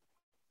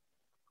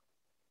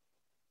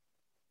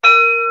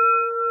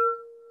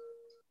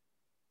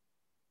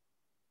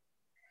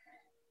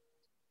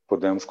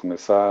 Podemos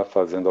começar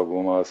fazendo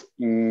algumas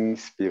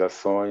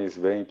inspirações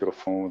bem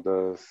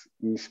profundas,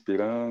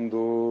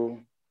 inspirando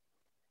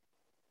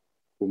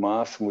o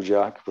máximo de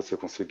ar que você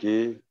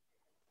conseguir,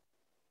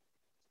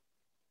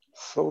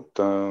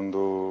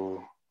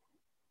 soltando,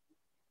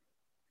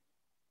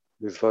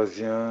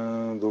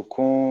 esvaziando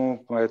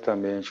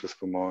completamente os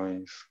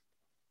pulmões.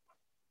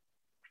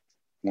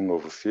 Um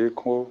novo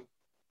ciclo,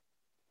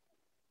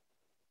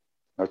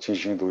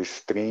 atingindo o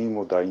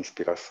extremo da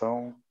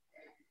inspiração,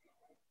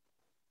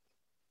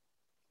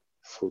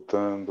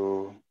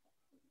 soltando,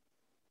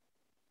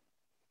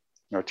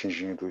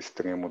 atingindo o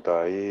extremo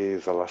da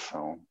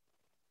exalação.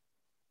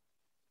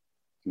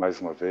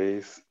 Mais uma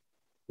vez,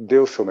 dê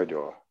o seu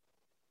melhor.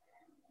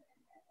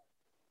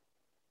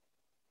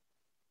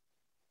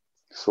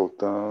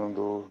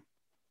 Soltando.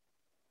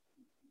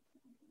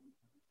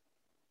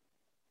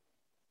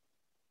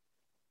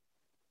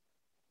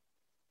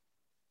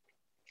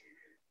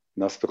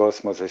 Nas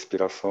próximas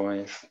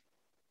respirações,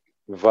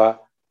 vá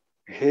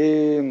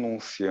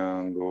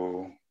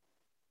renunciando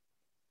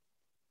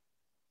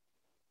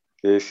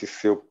esse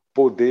seu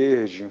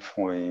poder de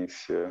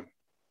influência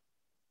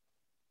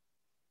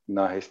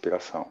na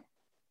respiração.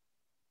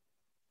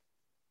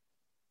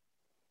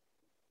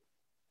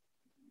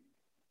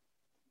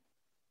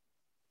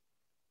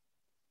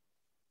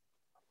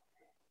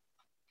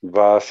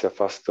 Vá se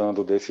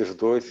afastando desses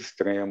dois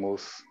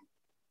extremos.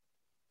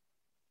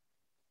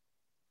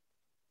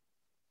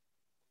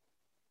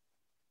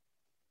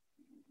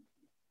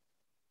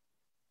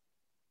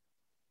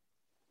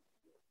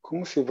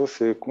 Como se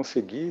você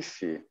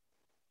conseguisse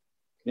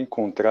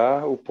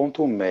encontrar o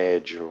ponto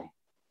médio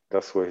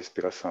da sua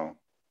respiração.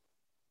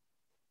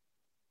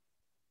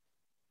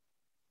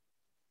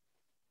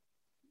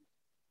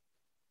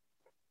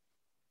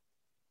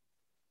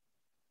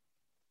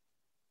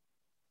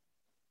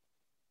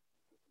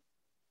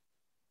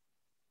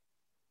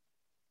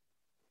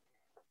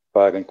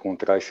 Para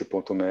encontrar esse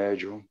ponto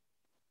médio,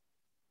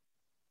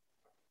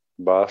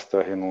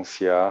 basta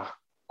renunciar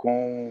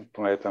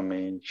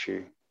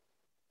completamente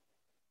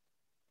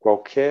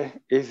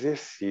qualquer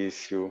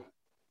exercício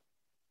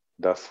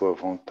da sua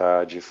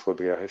vontade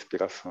sobre a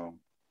respiração,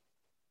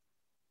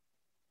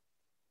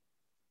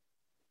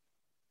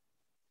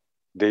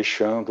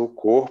 deixando o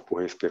corpo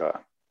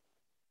respirar.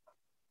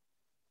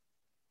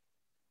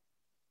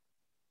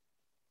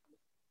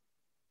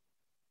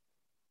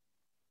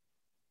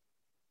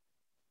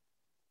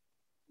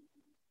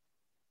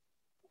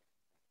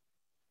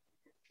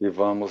 E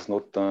vamos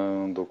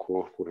notando o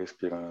corpo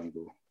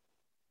respirando.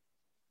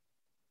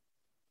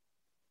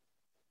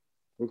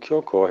 O que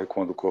ocorre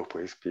quando o corpo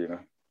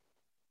respira?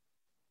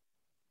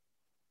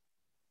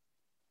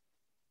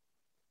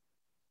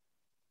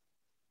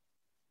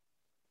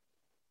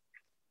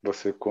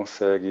 Você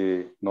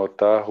consegue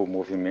notar o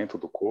movimento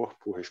do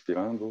corpo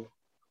respirando?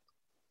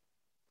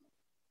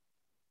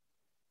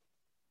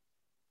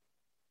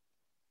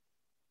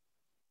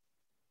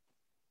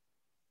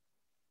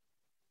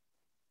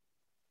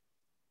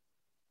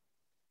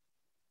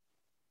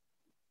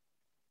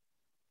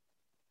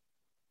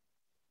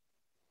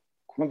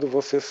 Quando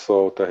você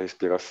solta a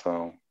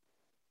respiração,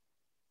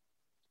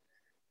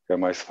 é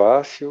mais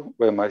fácil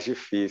ou é mais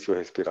difícil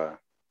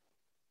respirar?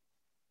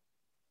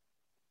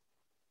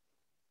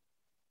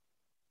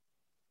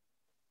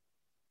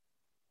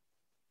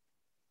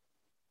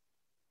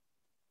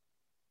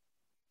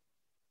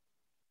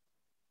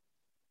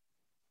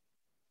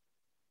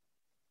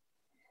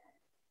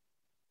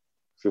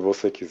 Se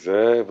você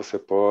quiser, você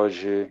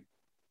pode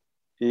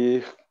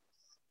ir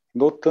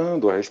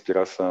notando a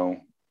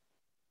respiração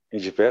em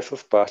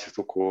diversas partes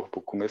do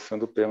corpo,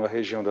 começando pela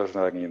região das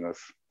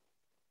narinas.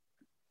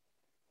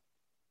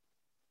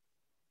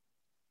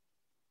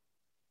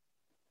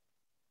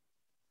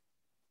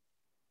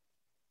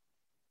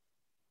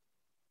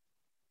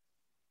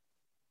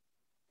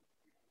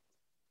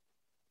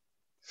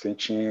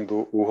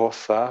 Sentindo o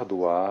roçar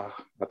do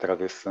ar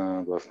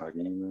atravessando as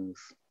narinas.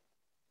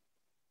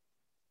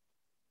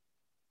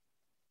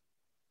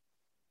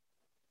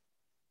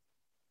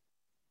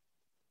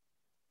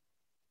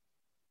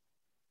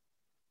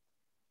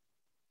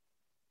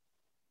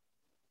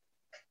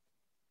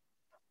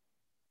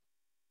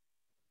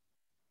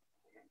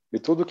 E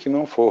tudo que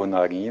não for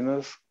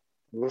narinas,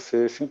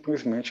 você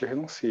simplesmente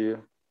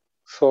renuncia.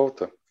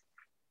 Solta.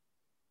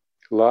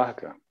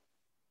 Larga.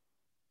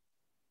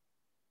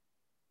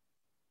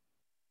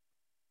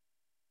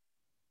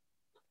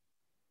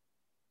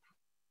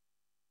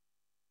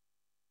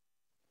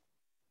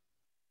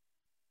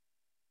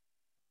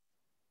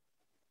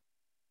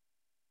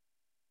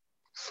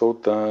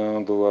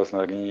 Soltando as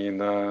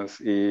narinas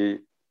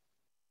e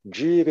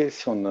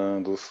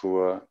direcionando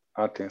sua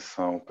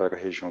atenção para a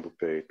região do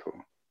peito.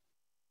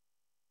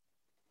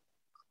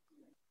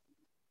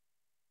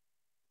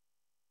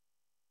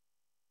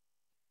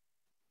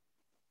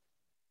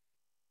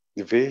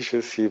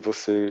 Veja se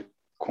você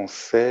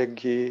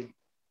consegue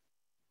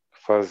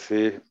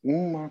fazer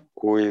uma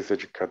coisa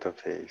de cada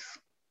vez.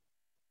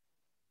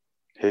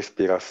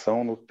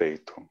 Respiração no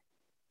peito.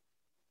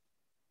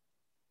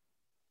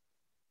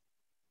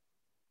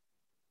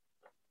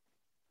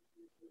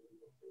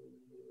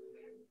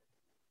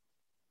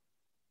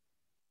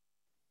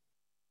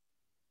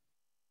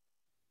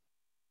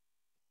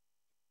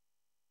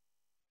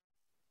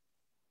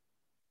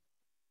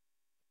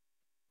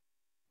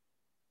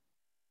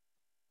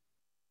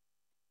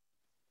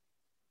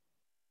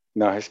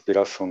 Na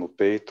respiração no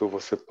peito,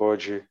 você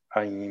pode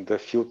ainda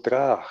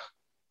filtrar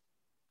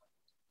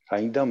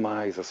ainda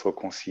mais a sua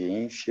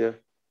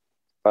consciência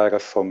para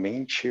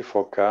somente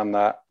focar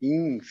na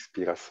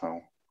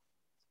inspiração.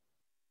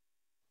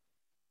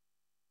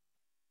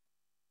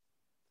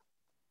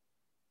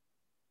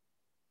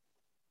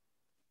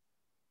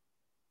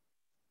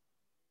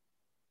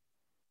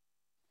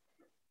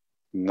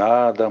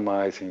 Nada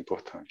mais é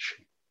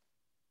importante.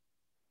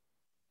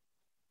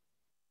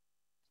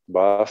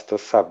 Basta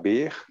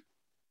saber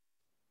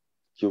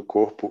que o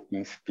corpo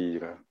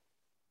inspira.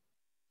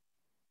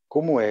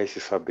 Como é esse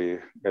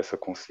saber, essa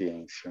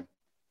consciência?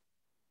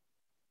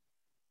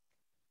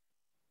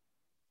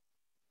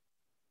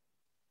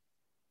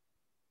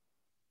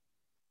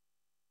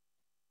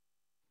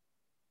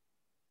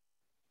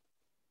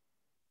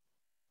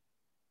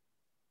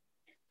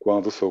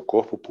 Quando o seu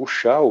corpo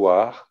puxar o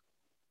ar,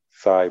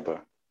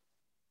 saiba,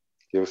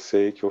 eu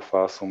sei que eu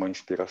faço uma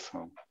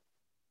inspiração.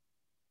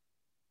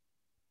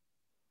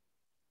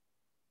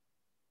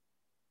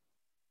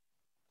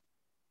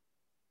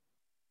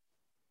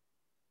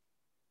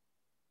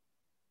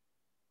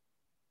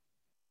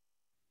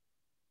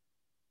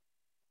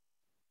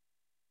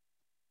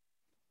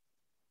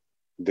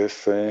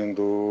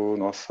 Descendo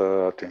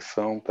nossa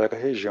atenção para a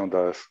região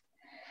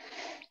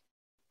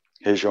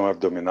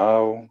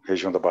abdominal,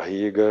 região da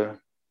barriga.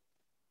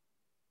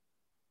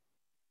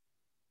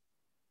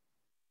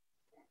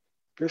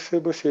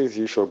 Perceba se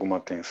existe alguma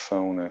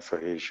tensão nessa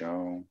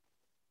região.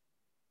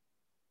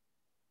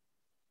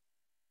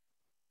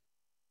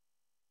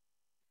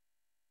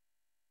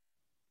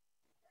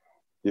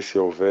 E se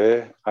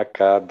houver, a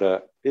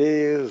cada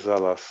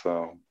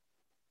exalação,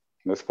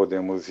 nós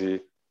podemos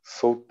ir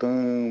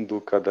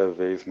soltando cada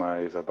vez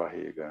mais a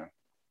barriga.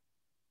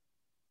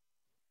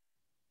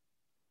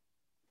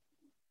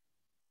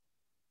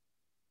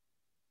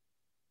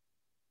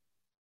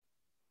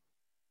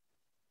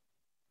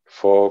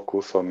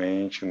 Foco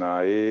somente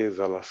na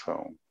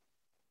exalação.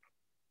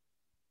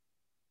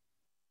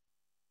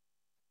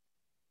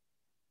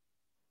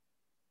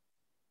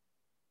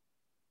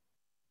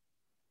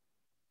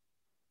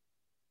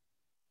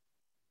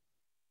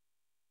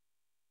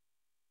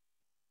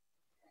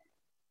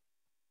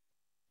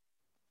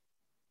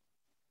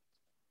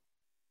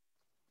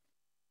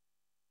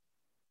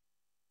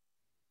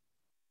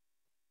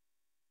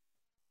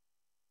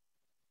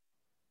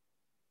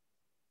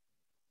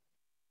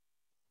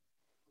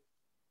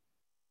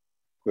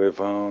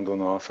 Levando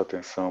nossa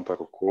atenção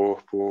para o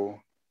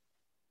corpo.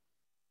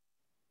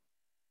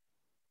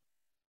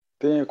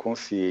 Tenha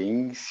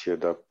consciência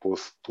da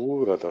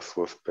postura das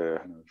suas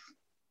pernas.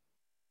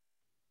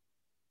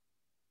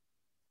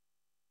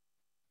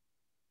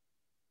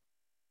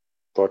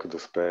 Toque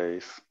dos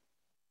pés.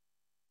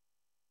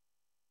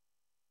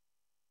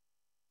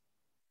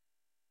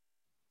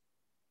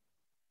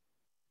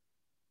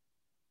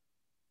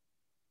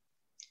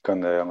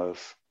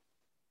 Canelas.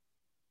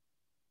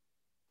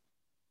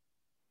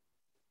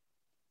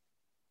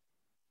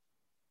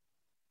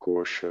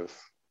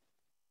 Coxas.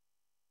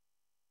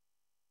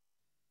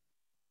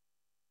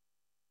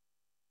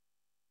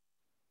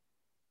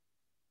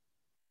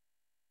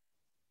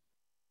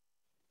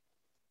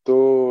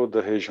 Toda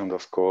a região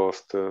das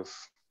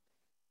costas.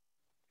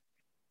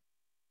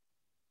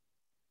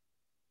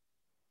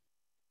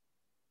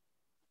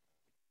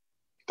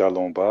 Da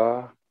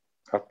lombar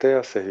até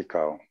a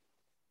cervical.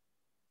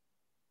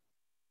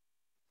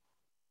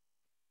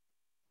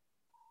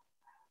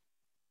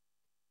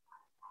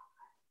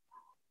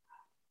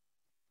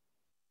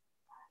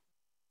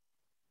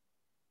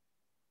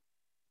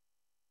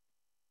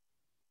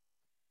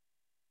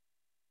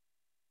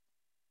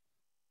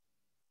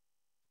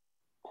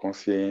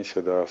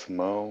 Consciência das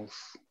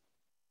mãos,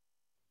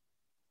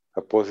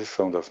 a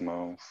posição das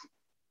mãos,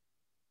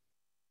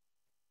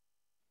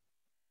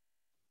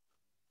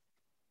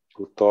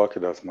 o toque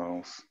das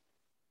mãos,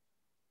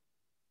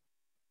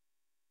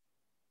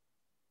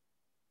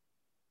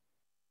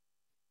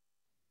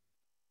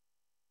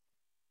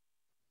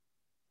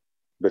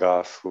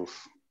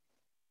 braços,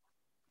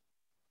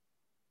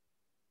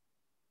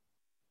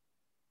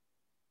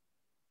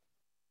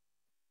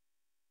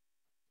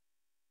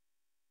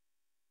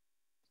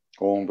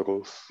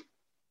 ombros,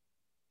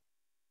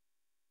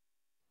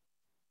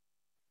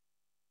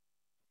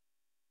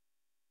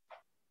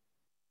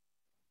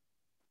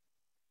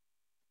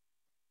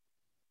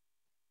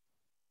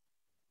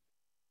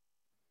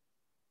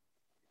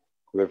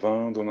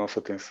 levando nossa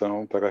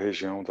atenção para a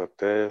região da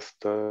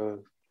testa,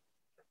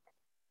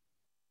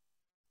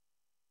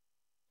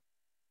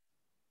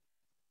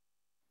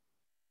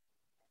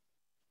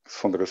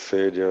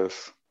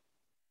 sobrancelhas,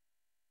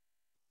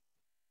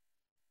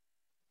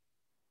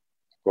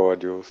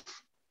 olhos,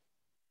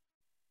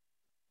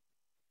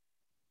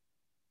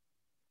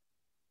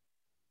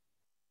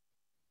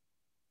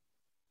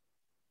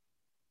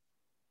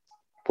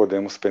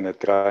 podemos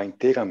penetrar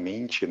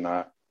inteiramente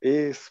na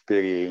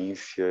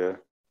experiência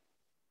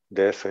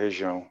dessa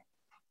região.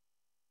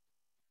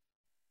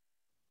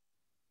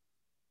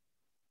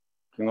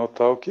 E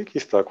notar o que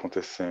está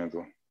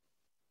acontecendo.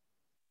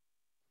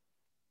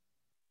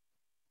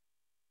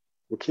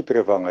 O que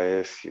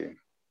prevalece?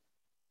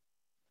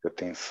 A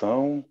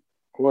tensão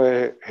ou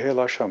é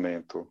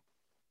relaxamento?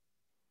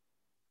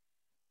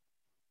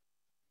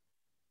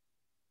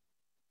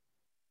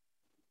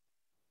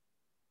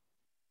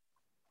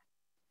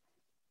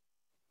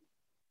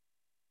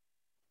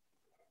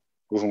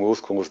 Os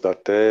músculos da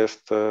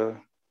testa,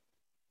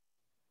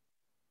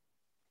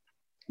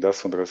 das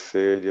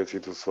sobrancelhas e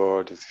dos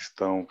olhos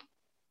estão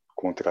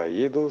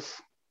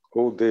contraídos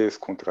ou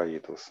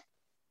descontraídos?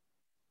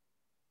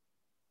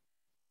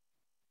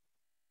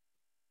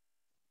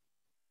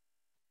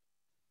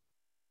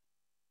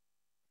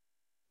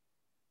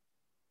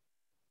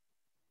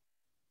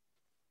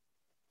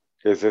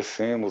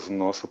 Exercemos o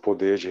nosso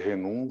poder de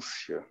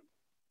renúncia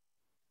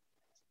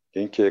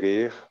em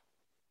querer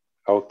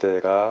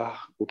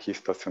alterar o que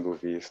está sendo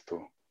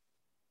visto,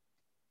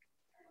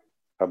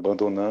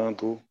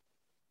 abandonando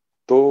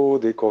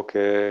toda e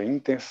qualquer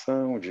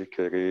intenção de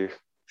querer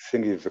se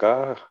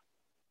livrar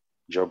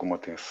de alguma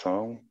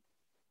tensão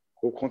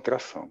ou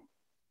contração.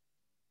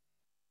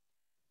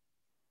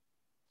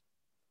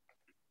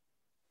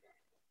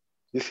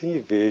 E se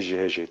em vez de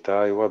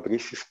rejeitar, eu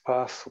abrisse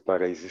espaço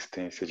para a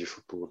existência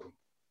disso tudo?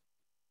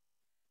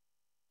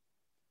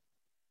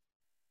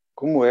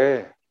 Como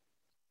é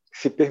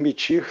se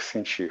permitir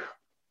sentir?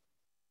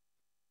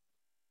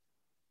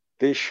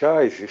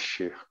 Deixar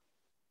existir?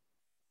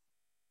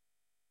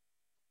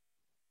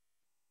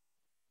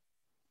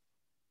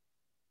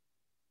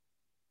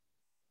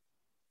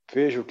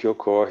 Veja o que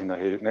ocorre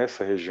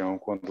nessa região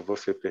quando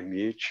você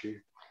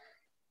permite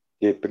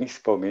e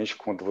principalmente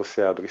quando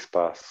você abre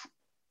espaço.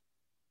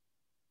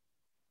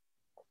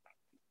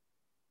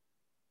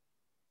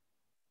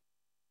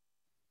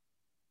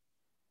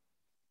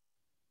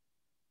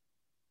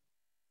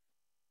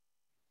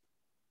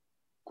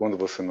 Quando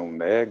você não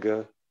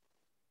nega,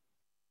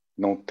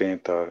 não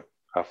tenta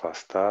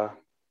afastar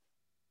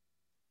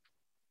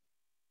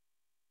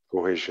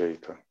ou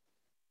rejeita,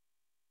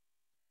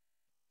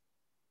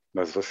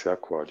 mas você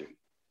acolhe.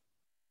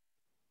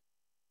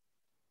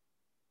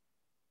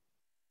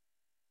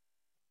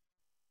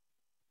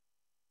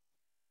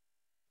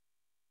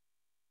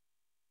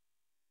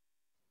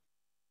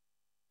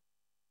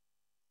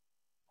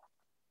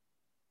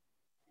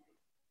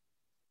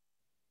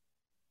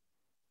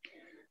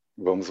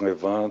 Vamos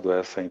levando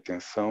essa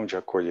intenção de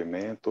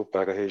acolhimento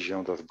para a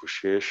região das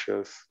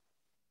bochechas,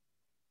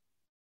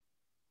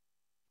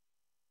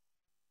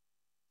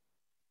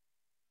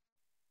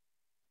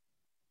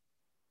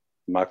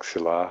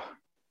 maxilar,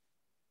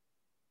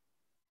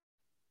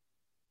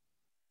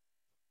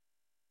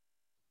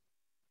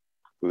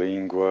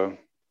 língua,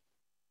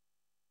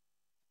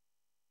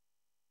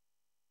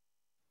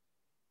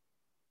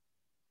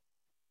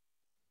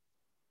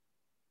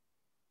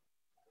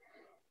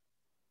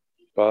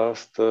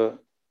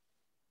 basta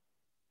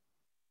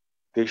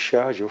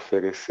deixar de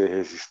oferecer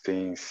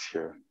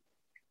resistência.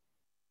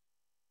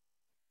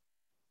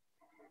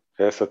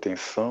 Essa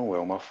tensão é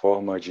uma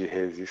forma de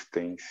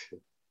resistência.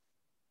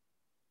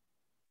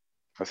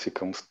 Nós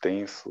ficamos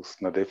tensos,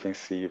 na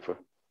defensiva.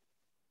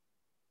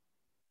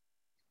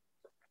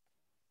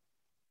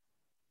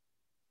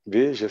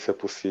 Veja se é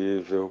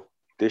possível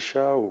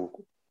deixar o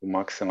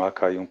maxilar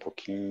cair um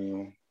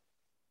pouquinho,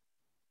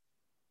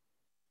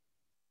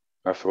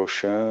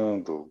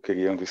 afrouxando,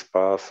 criando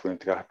espaço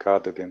entre a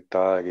arcada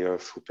dentária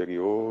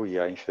superior e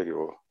a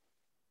inferior.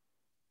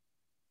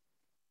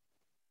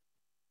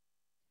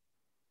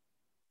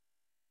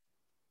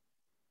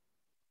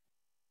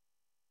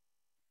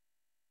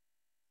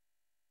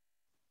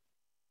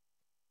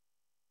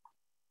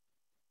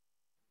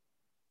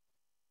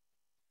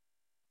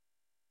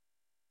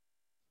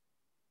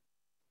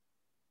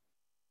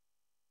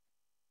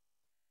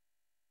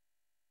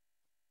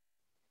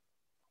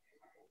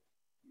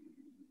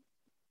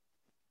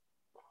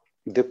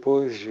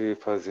 Depois de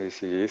fazer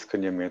esse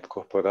escaneamento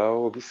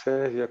corporal,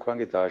 observe a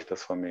qualidade da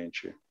sua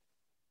mente.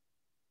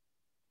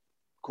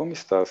 Como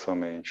está a sua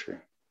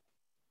mente?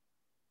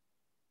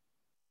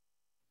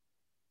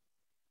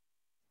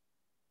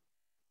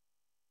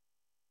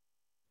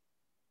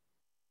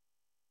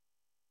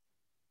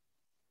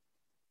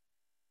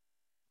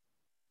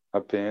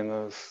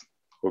 Apenas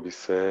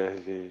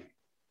observe,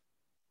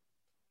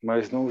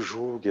 mas não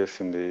julgue a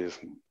si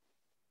mesmo.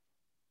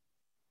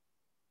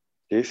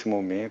 Esse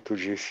momento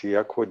de se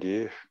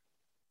acolher,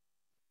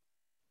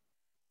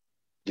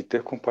 de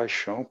ter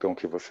compaixão pelo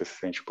que você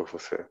sente por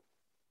você.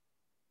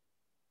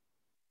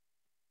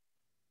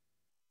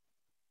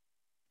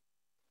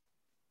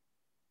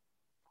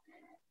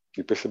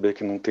 E perceber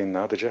que não tem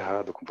nada de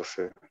errado com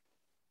você.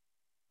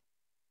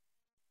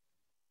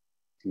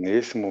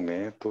 Nesse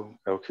momento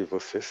é o que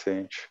você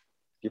sente.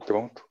 E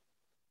pronto.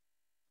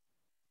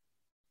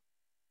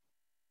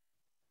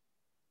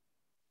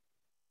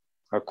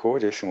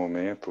 Acolha esse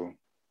momento.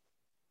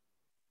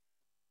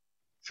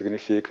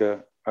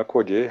 Significa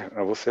acolher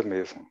a você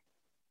mesmo.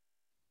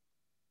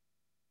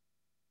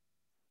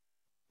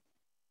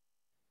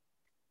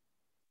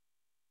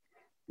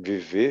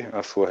 Viver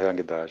a sua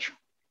realidade.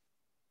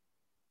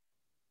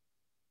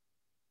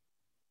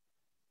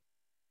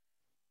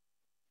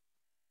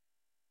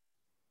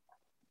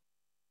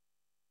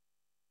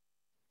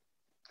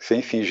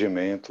 sem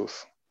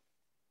fingimentos.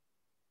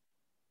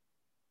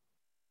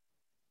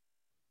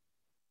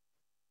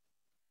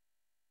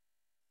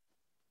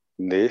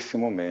 Nesse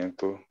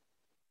momento,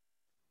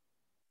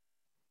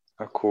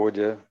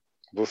 acolha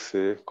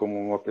você como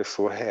uma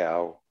pessoa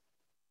real.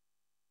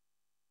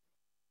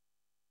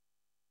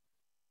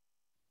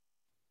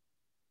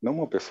 Não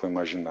uma pessoa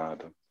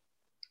imaginada,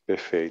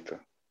 perfeita.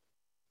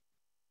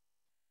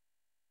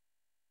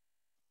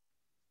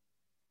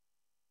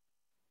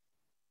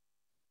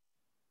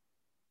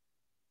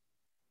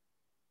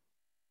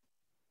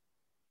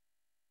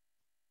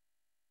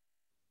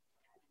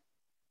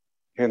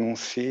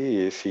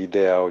 Renuncie esse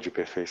ideal de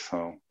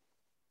perfeição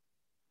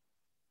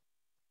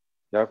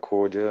e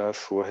acolha a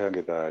sua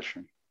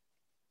realidade.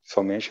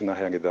 Somente na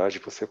realidade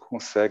você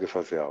consegue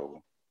fazer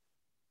algo.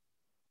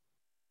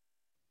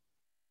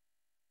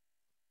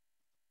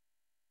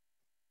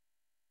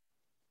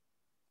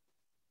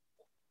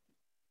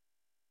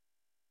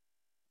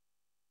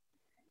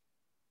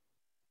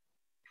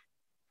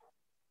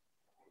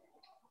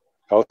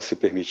 Ao se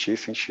permitir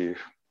sentir,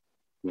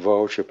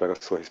 volte para a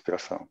sua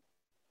respiração.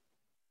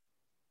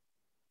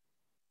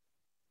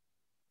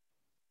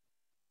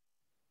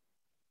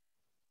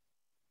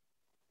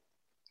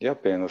 E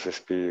apenas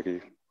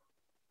respire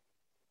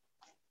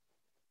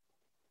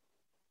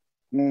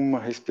uma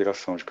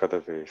respiração de cada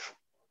vez.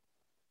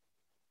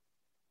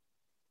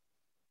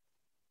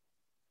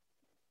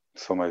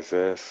 Só mais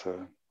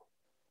essa.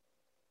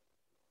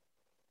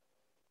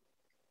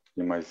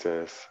 E mais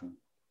essa.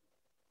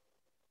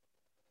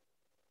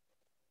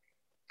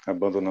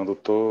 Abandonando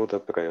toda a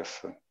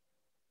pressa.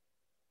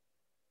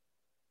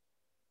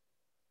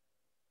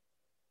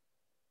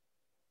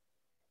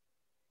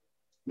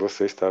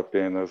 Você está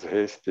apenas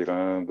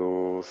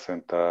respirando,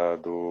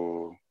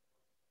 sentado,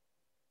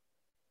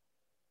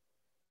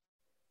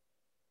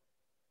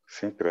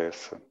 sem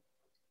pressa.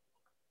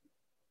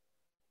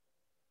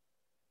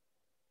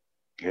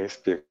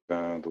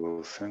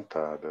 Respirando,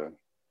 sentada.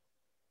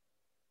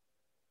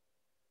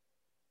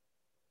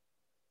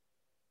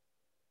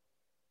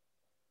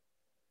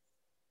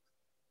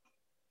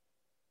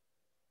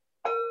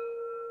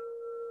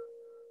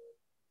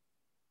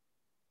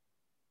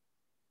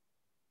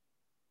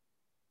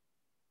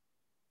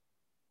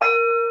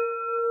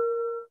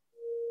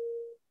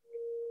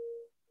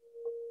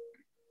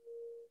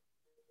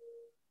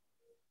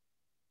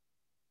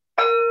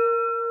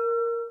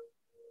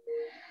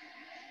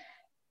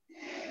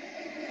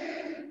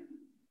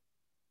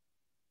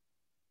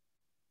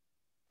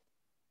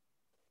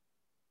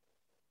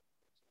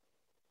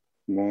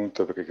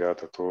 Muito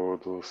obrigado a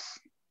todos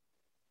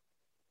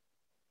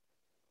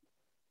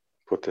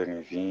por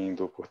terem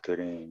vindo, por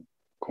terem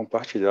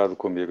compartilhado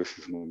comigo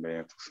esses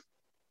momentos.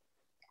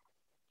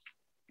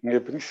 E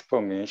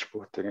principalmente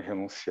por terem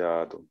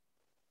renunciado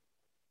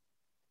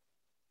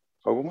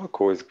a alguma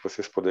coisa que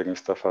vocês poderiam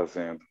estar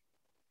fazendo.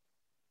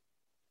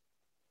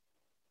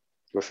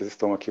 Vocês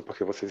estão aqui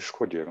porque vocês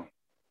escolheram.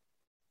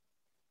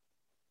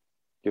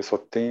 Eu só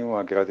tenho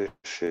a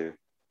agradecer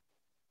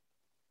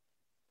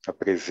a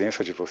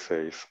presença de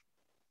vocês,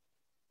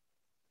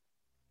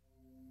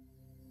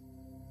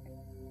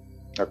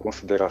 a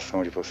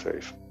consideração de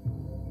vocês.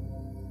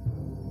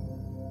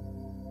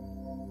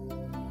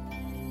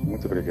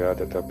 Muito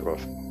obrigado e até a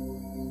próxima.